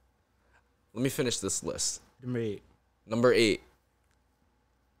little. Let me finish this list. Number 8. Number 8.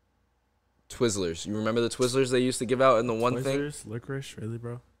 Twizzlers. You remember the Twizzlers they used to give out in the one thing? Twizzlers, licorice, really,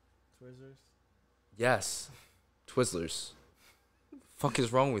 bro? Twizzlers? Yes. Twizzlers. Fuck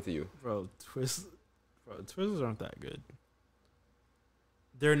is wrong with you? Bro, Twizzlers aren't that good.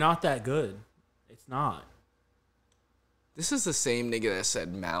 They're not that good. It's not. This is the same nigga that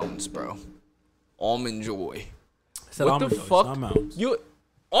said Mounds, bro. Almond Joy. I said What almond the Joy, fuck? not Mounds. You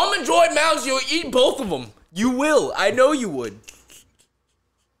Almond Joy Mounds, you'll eat both of them. You will. I know you would.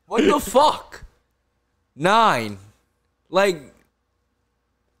 What the fuck? 9. Like,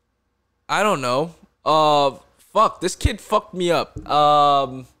 I don't know. Fuck. This kid fucked me up.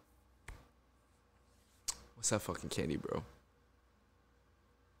 What's that fucking candy, bro?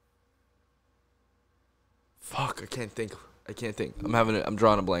 Fuck, I can't think. I'm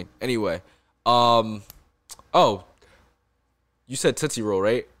drawing a blank. Anyway, oh, you said Tootsie Roll,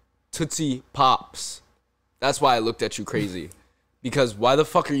 right? Tootsie Pops. That's why I looked at you crazy. Because why the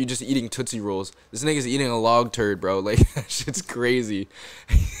fuck are you just eating Tootsie Rolls? This nigga's eating a log turd, bro. Like, that shit's crazy.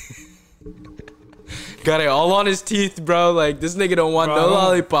 Got it all on his teeth, bro. Like, this nigga don't want no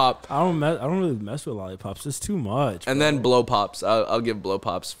lollipop. I don't really mess with lollipops. It's too much. And then blow pops. I'll give blow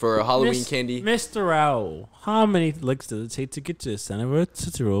pops for a Halloween candy. Mr. Owl, how many licks does it take to get to the center of a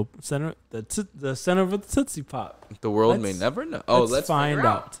Tootsie Roll? The center of a Tootsie Pop. The world may never know. Oh, let's find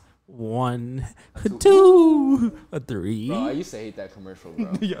out. 1, 2, 3. Bro, I used to hate that commercial, bro.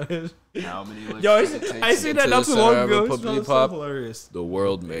 How many licks Yo, does it take I to seen get that to not the too center long of a ago. Puppity It's Pop? so hilarious. The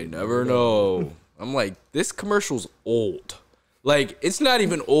world may never know. I'm like, this commercial's old. Like, it's not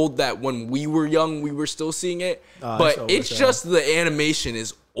even old that when we were young, we were still seeing it. But it's just the animation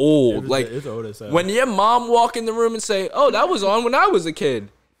is old. It's old as hell. When your mom walk in the room and say, oh, that was on when I was a kid.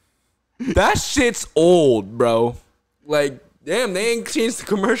 That shit's old, bro. Like, damn, they ain't changed the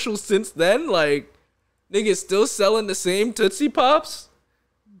commercials since then. Like, niggas still selling the same Tootsie Pops?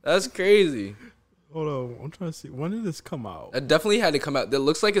 That's crazy. Hold on, I'm trying to see. When did this come out? It definitely had to come out. That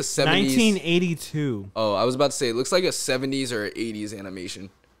looks like a 70s. 1982. Oh, I was about to say, it looks like a 70s or 80s animation.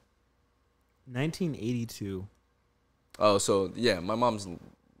 1982. Oh, so, yeah, my mom's...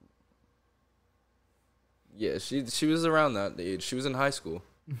 Yeah, she was around that age. She was in high school.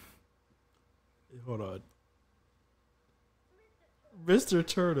 Hold on. Mr.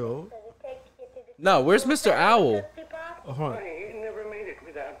 Turtle. No, where's Mr. Owl? Hold on. He never made it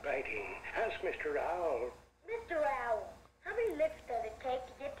without biting. Ask Mr. Owl. Mr. Owl, how many licks does it take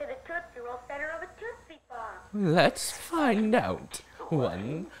to get to the Tootsie Roll center of a Tootsie Pop? Let's find out.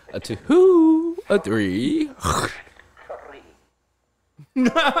 1, a 2, a 3. 3. How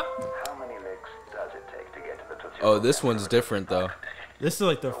many licks does it take to get to the Tootsie Roll? Oh, this one's different though. This is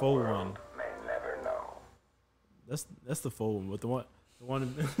like the full one. May never know. That's the full one. But the one.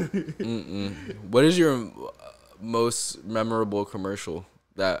 What is your most memorable commercial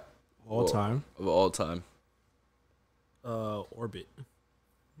that All time. of all time? Orbit.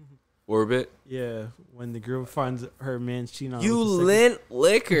 Orbit. Yeah, when the girl finds her man cheating on her You with the second- lint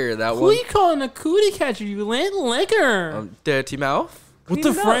liquor. That Who one. you calling a cootie catcher? You lint liquor. Dirty mouth. with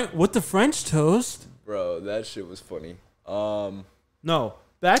Clean it up. the French toast. Bro, that shit was funny. No,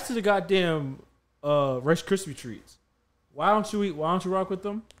 back to the goddamn Rice Krispie treats. Why don't you rock with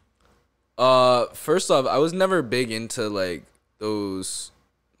them? First off, I was never big into like those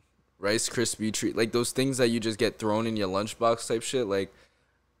Rice Krispie treat, like those things that you just get thrown in your lunchbox type shit. Like,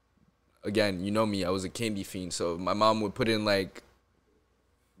 again, you know me, I was a candy fiend, so my mom would put in like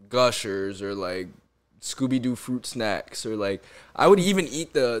Gushers or like Scooby-Doo fruit snacks, or like I would even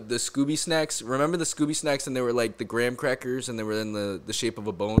eat the Scooby snacks. Remember the Scooby snacks, and they were like the graham crackers, and they were in the shape of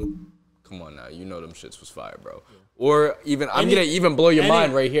a bone. Come on now, you know them shits was fire, bro. Yeah. Or even I'm gonna even blow your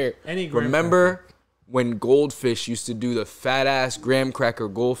mind right here. Remember when Goldfish used to do the fat ass graham cracker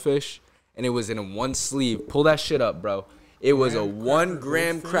goldfish, and it was in a one sleeve? Pull that shit up, bro. It was a 1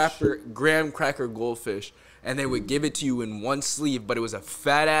 graham cracker goldfish, and they would give it to you in one sleeve, but it was a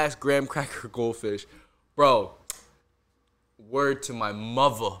fat ass graham cracker goldfish, bro. Word to my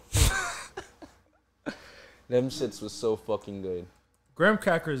mother. Them shits was so fucking good. Graham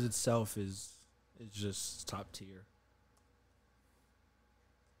crackers itself is just top tier.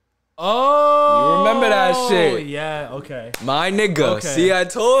 Oh, you remember that shit? Yeah, okay. My nigga. Okay. See, I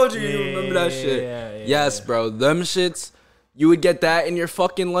told you remember that shit. Yeah, yes, bro. Them shits, you would get that in your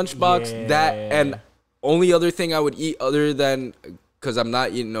fucking lunchbox. Yeah. That and only other thing I would eat other than, because I'm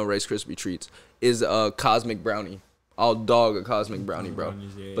not eating no Rice Krispie treats, is a Cosmic Brownie. I'll dog a Cosmic Brownie, bro.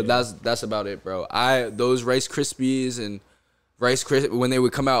 But that's about it, bro. Those Rice Krispies and when they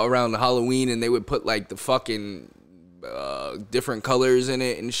would come out around Halloween and they would put like the fucking different colors in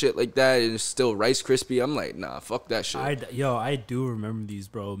it and shit like that, and it's still Rice Krispie. I'm like, nah, fuck that shit. I do remember these,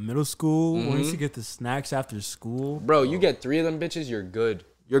 bro. Middle school, when we used to get the snacks after school. Bro, you get 3 of them bitches, you're good.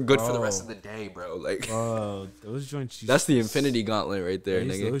 You're good for the rest of the day, bro. Like, those joints. That's the Infinity Gauntlet right there,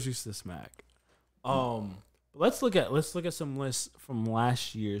 nigga. Those used to smack. Let's look at some lists from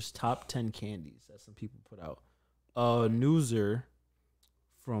last year's top 10 candies that some people put out. Newser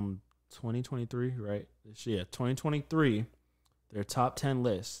from 2023, right? 2023. Their top 10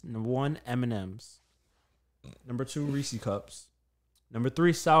 lists. Number 1, M&M's. Number 2, Reese Cups. Number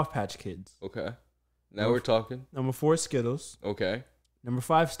 3, Sour Patch Kids. Okay. Now we're talking. Number 4, Skittles. Okay. Number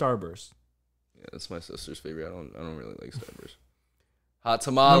 5, Starburst. Yeah, that's my sister's favorite. I don't really like Starburst. Hot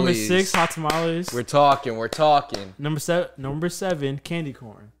tamales. Number 6, Hot Tamales. We're talking. Number 7, Candy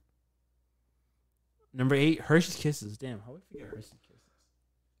Corn. Number 8, Hershey's Kisses. Damn, how would I forget Hershey's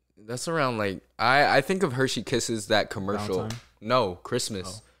Kisses? That's around like I think of Hershey Kisses, that commercial. Valentine? No,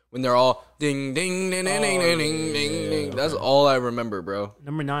 Christmas. When they're all ding ding ding ding ding ding ding ding. Okay. That's all I remember, bro.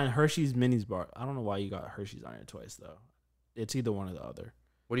 Number 9, Hershey's Minis Bar. I don't know why you got Hershey's on here twice though. It's either one or the other.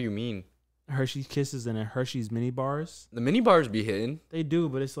 What do you mean? Hershey's Kisses and Hershey's Mini Bars. The mini bars be hitting. They do,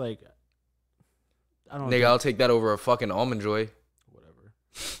 but it's like I don't. Nigga, I'll take that over a fucking Almond Joy. Whatever.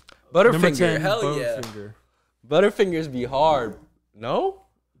 Butterfinger, 10, hell Butterfinger. yeah. Butterfingers be hard. No?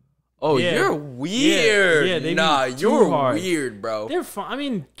 Oh, Yeah. you're weird. Yeah, they nah, be too you're hard. weird, bro. They're fun. I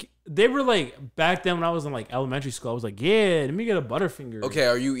mean, they were like back then when I was in like elementary school. I was like, yeah, let me get a Butterfinger. Okay,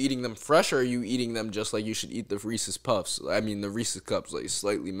 are you eating them fresh or are you eating them just like you should eat the Reese's Puffs? I mean, the Reese's Cups, like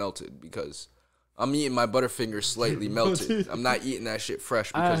slightly melted, because I'm eating my Butterfinger slightly melted. I'm not eating that shit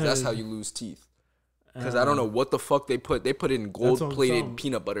fresh because that's how you lose teeth. Because I don't know what the fuck they put. They put in gold-plated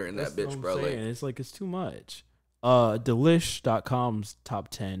peanut butter in that bitch, bro. Like, it's too much. Delish.com's top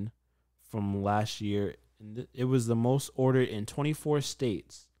 10 from last year. It was the most ordered in 24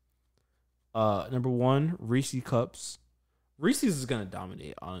 states. Number 1, Reese Cups. Reese's is gonna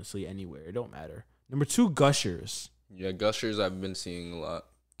dominate, honestly, anywhere. It don't matter. Number 2, Gushers. yeah, Gushers I've been seeing a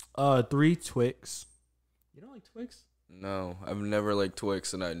lot. 3, Twix. You don't like Twix? No, I've never liked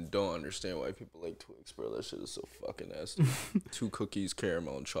Twix, and I don't understand why people like Twix, bro. That shit is so fucking nasty. 2 cookies,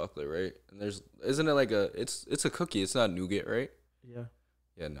 caramel, and chocolate, right? And isn't it like it's a cookie? It's not nougat, right? Yeah.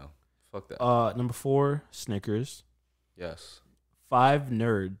 Yeah, no. Fuck that. Number 4, Snickers. Yes. 5,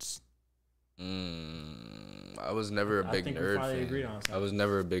 Nerds. I was never a big think we nerd finally agreed on fan. something. I was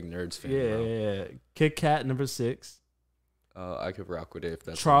never a big Nerds fan. Yeah, bro. yeah. Kit Kat, number 6. I could rock with it if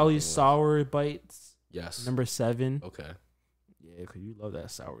that's Charlie anything Sour Bites, Yes. number 7. Okay. Yeah, because you love that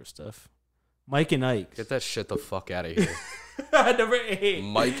sour stuff. Mike and Ike's. Get that shit the fuck out of here. Number 8.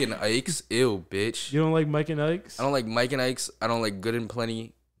 Mike and Ike's? Ew, bitch. You don't like Mike and Ike's? I don't like Mike and Ike's. I don't like Good and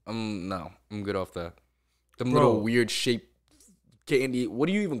Plenty. No, I'm good off that. Them Bro. little weird shape candy. What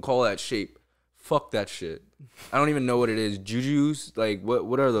do you even call that shape? Fuck that shit. I don't even know what it is. Jujus? Like,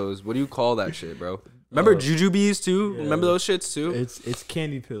 what are those? What do you call that shit, bro? Remember Jujubes too? yeah. Remember those shits too? It's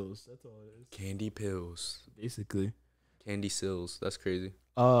candy pills. That's all it is. Candy pills. Basically. Candy sills. That's crazy.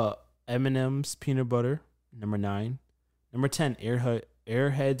 M&M's peanut butter, number 9. Number 10,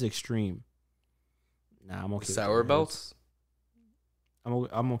 Airheads Extreme. Nah, I'm okay. Sour with the Airheads. belts?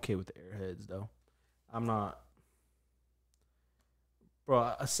 I'm okay with the Airheads though. I'm not.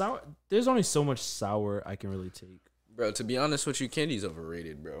 Bro, a sour. There's only so much sour I can really take. Bro, to be honest with you, candy's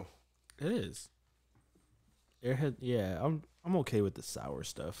overrated, bro. It is. Airhead, yeah, I'm okay with the sour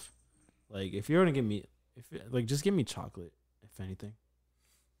stuff. Like if you're gonna give me, just give me chocolate. If anything,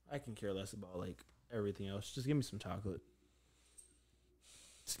 I can care less about like everything else. Just give me some chocolate.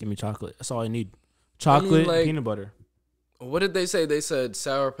 Just give me chocolate. That's all I need. Chocolate, like, peanut butter. What did they say? They said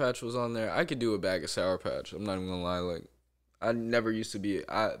Sour Patch was on there. I could do a bag of Sour Patch. I'm not even gonna lie. Like, I never used to be.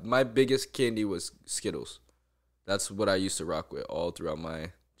 My biggest candy was Skittles. That's what I used to rock with all throughout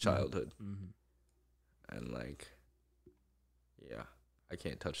my childhood. Mm-hmm. And like, yeah, I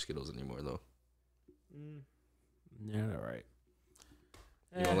can't touch Skittles anymore though. Yeah, all right.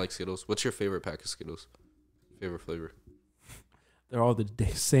 You don't like Skittles? What's your favorite pack of Skittles? Favorite flavor? They're all the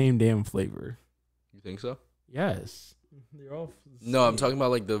same damn flavor. You think so? Yes. They're all No, I'm talking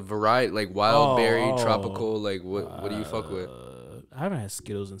about like the variety, like wild berry, oh. tropical. Like what do you fuck with? I haven't had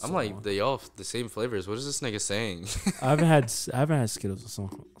Skittles in so I'm like long. they all the same flavors. What is this nigga saying? I haven't had Skittles in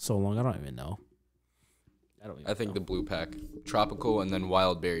so long. I don't even know. I think the blue pack, tropical, and then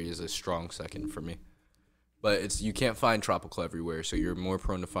wild berry is a strong second for me. But you can't find tropical everywhere, so you're more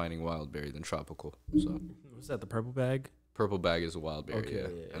prone to finding wild berry than tropical. So what's that? The purple bag? purple bag is a wild berry, Okay, yeah.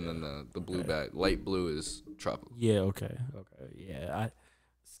 yeah, And then the blue bag, light blue is tropical. Yeah. Okay. Yeah.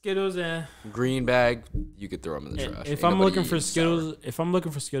 Skittles and Green bag, you could throw them in the trash. if Ain't I'm nobody looking for eating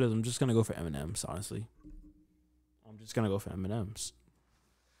Skittles, I'm just gonna go for M&Ms. Honestly, I'm just gonna go for M&Ms.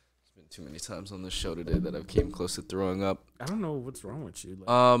 It's been too many times on this show today that I've came close to throwing up. I don't know what's wrong with you.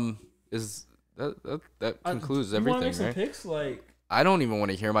 Like, Is that concludes you everything, wanna make some right? picks? Like, I don't even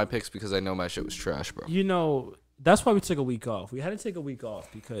want to hear my picks because I know my shit was trash, bro. you know, that's why we took a week off. We had to take a week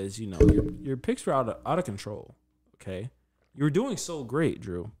off because you know your picks were out of control. Okay, you were doing so great,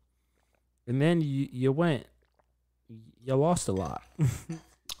 Drew, and then you lost a lot.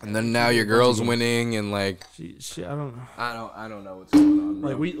 And then now your girl's winning, and like She I don't know. I don't know what's going on. Bro.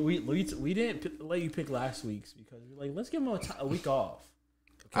 Like we didn't let you pick last week's because we're like, let's give them a week off.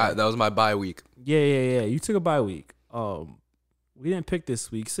 Okay. That was my bye week. Yeah. You took a bye week. We didn't pick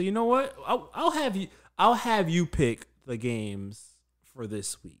this week, so you know what? I'll have you pick the games for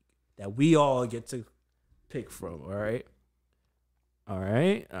this week that we all get to pick from. All right.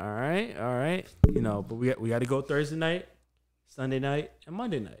 You know, but we got to go Thursday night, Sunday night, and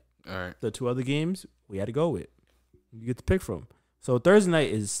Monday night. All right. The two other games we had to go with. You get to pick from. So Thursday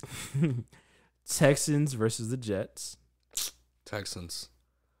night is Texans versus the Jets. Texans.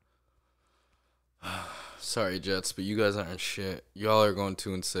 Sorry, Jets, but you guys aren't shit. Y'all are going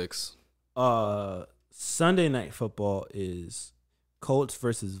 2-6. Sunday night football is Colts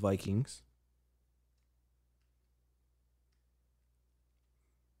versus Vikings.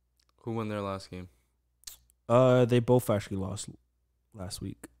 Who won their last game? They both actually lost last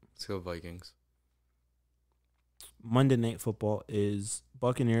week. Let's go Vikings. Monday night football is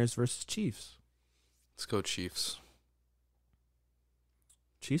Buccaneers versus Chiefs. Let's go Chiefs.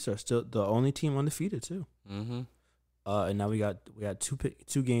 Chiefs are still the only team undefeated too. Mm-hmm. And now we got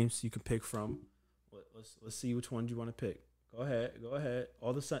two games you can pick from. Let's see which one you want to pick. Go ahead.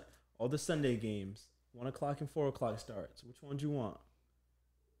 All the Sunday games. 1:00 and 4:00 starts. Which one do you want?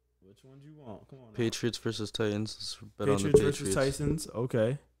 Come on. Now. Patriots versus Titans. Let's bet Patriots, on the Patriots versus Titans.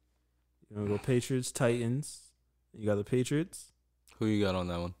 Okay. You want to go Patriots, Titans. You got the Patriots. Who you got on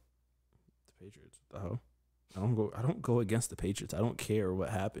that one? The Patriots. What the hell? I don't go against the Patriots. I don't care what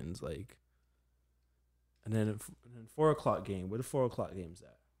happens. Like, and then 4:00 game. Where the 4:00 games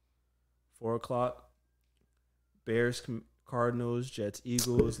at? 4:00. Bears, Cardinals, Jets,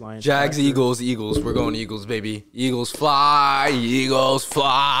 Eagles, Lions. Jags, Packers. Eagles. We're going Eagles, baby. Eagles fly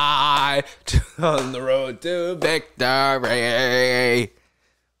on the road to victory.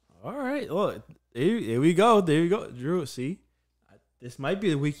 All right. Look, here we go. There you go, Drew. See, this might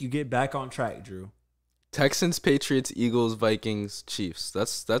be the week you get back on track, Drew. Texans, Patriots, Eagles, Vikings, Chiefs.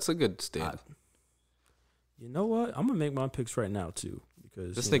 That's a good stand. You know what? I'm gonna make my picks right now too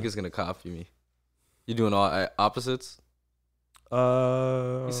because This nigga's gonna copy me. You doing all opposites? He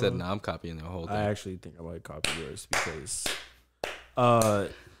said, "Nah, I'm copying the whole thing." I actually think I might copy yours because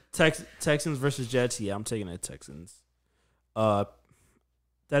Texans versus Jets. Yeah, I'm taking the Texans. That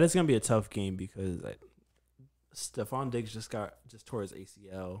is gonna be a tough game because Stephon Diggs just tore his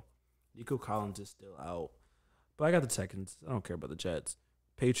ACL. Nico Collins is still out, but I got the Texans. I don't care about the Jets.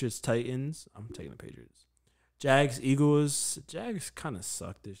 Patriots, Titans. I'm taking the Patriots. Jags, Eagles. Jags kind of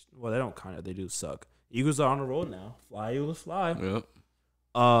suck. Well, they don't kind of. They do suck. Eagles are on the road now. Fly, Eagles, fly. Yep.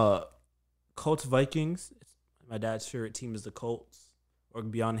 Colts, Vikings. My dad's favorite team is the Colts. We're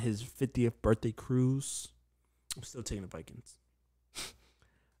gonna be on his 50th birthday cruise. I'm still taking the Vikings.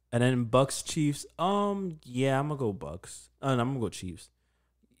 And then Bucks, Chiefs. Yeah, I'm gonna go Bucks. No, I'm gonna go Chiefs.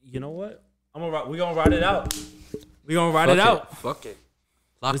 You know what? We're gonna ride it out. We're gonna ride it out. Fuck it.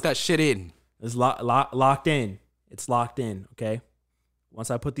 Lock that shit in. It's locked in. It's locked in. Okay. Once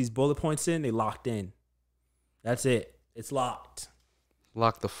I put these bullet points in, they locked in. That's it. It's locked.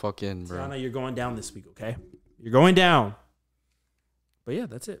 Lock the fuck in, bro. Tiana, you're going down this week, okay? You're going down. But yeah,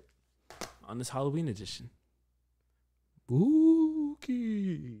 that's it. On this Halloween edition.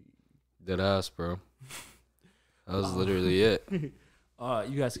 Spooky. Dead ass, bro. That was literally it. You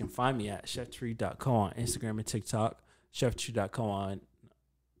guys can find me at cheftree.co on Instagram and TikTok. Cheftree.co on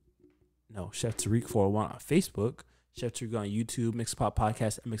Chef Tariq 401 on Facebook. Chef Tariq on YouTube, Mix Pop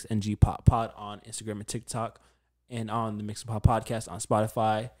Podcast, MXNG Pop Pod on Instagram and TikTok, and on the Mix Pop Podcast on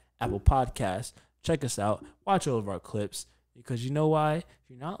Spotify, Apple Podcasts. Check us out. Watch all of our clips because you know why? If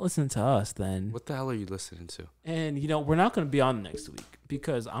you're not listening to us, then What the hell are you listening to? and we're not going to be on next week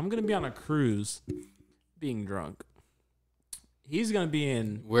because I'm going to be on a cruise, being drunk. He's going to be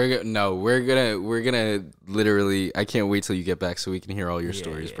in. We're gonna literally. I can't wait till you get back so we can hear all your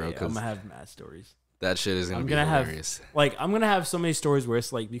stories, bro. I'm Because gonna have mad stories. that shit is gonna be gonna hilarious. I'm gonna have so many stories where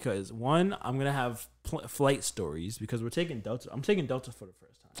it's like because one, I'm gonna have flight stories because we're taking Delta. I'm taking Delta for the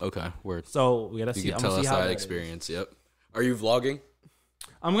first time. Okay, word. So we gotta You see. can I'm tell gonna us see how that that experience. Yep. Are you vlogging?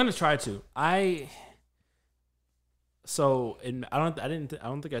 I'm gonna try to. I don't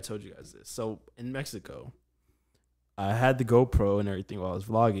think I told you guys this. So in Mexico, I had the GoPro and everything while I was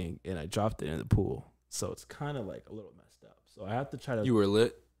vlogging, and I dropped it in the pool. So it's kind of like a little messed up. So I have to try to. You were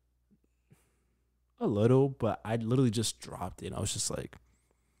lit? A little, but I literally just dropped it. And I was just like,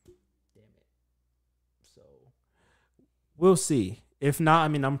 damn it. So we'll see. If not, I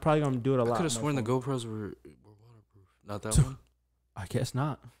mean, I'm probably going to do it a lot. I could have sworn the GoPros were waterproof. Not that one? I guess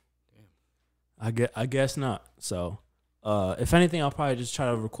not. Damn. I guess not. So if anything, I'll probably just try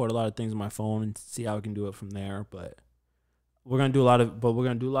to record a lot of things on my phone and see how I can do it from there. But we're gonna do a lot of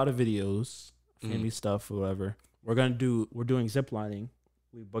videos, family stuff or whatever. We're doing zip lining.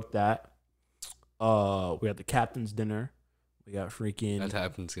 We booked that. We got the captain's dinner. We got freaking. That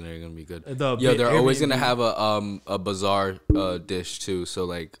captain's dinner gonna be good. They're always gonna have a bizarre dish too. So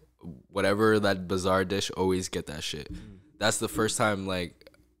like whatever that bizarre dish, always get that shit. That's the first time like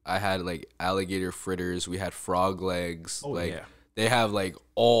I had like alligator fritters. We had frog legs. They have like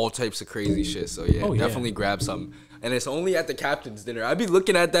all types of crazy shit. So definitely grab some. And it's only at the captain's dinner. I'd be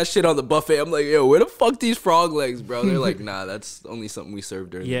looking at that shit on the buffet. I'm like, yo, where the fuck these frog legs, bro? They're like, nah, that's only something we serve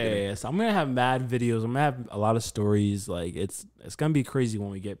during the dinner. Yeah. So I'm gonna have mad videos. I'm gonna have a lot of stories. Like it's gonna be crazy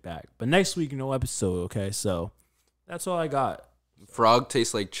when we get back. But next week, no episode. Okay, so that's all I got. Frog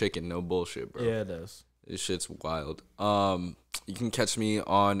tastes like chicken. No bullshit, bro. Yeah, it does. This shit's wild. You can catch me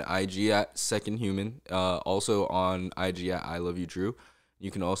on IG at Second Human. Also on IG at I Love You Drew. You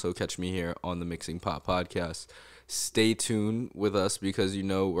can also catch me here on the Mixing Pot Podcast. Stay tuned with us because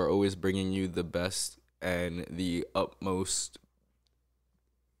we're always bringing you the best and the utmost,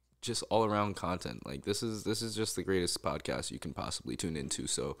 just all around content. Like this is just the greatest podcast you can possibly tune into.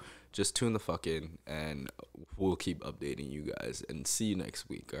 So just tune the fuck in, and we'll keep updating you guys. And see you next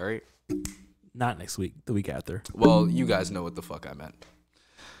week. All right. Not next week, the week after. Well, you guys know what the fuck I meant.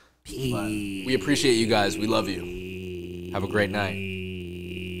 But we appreciate you guys. We love you. Have a great night.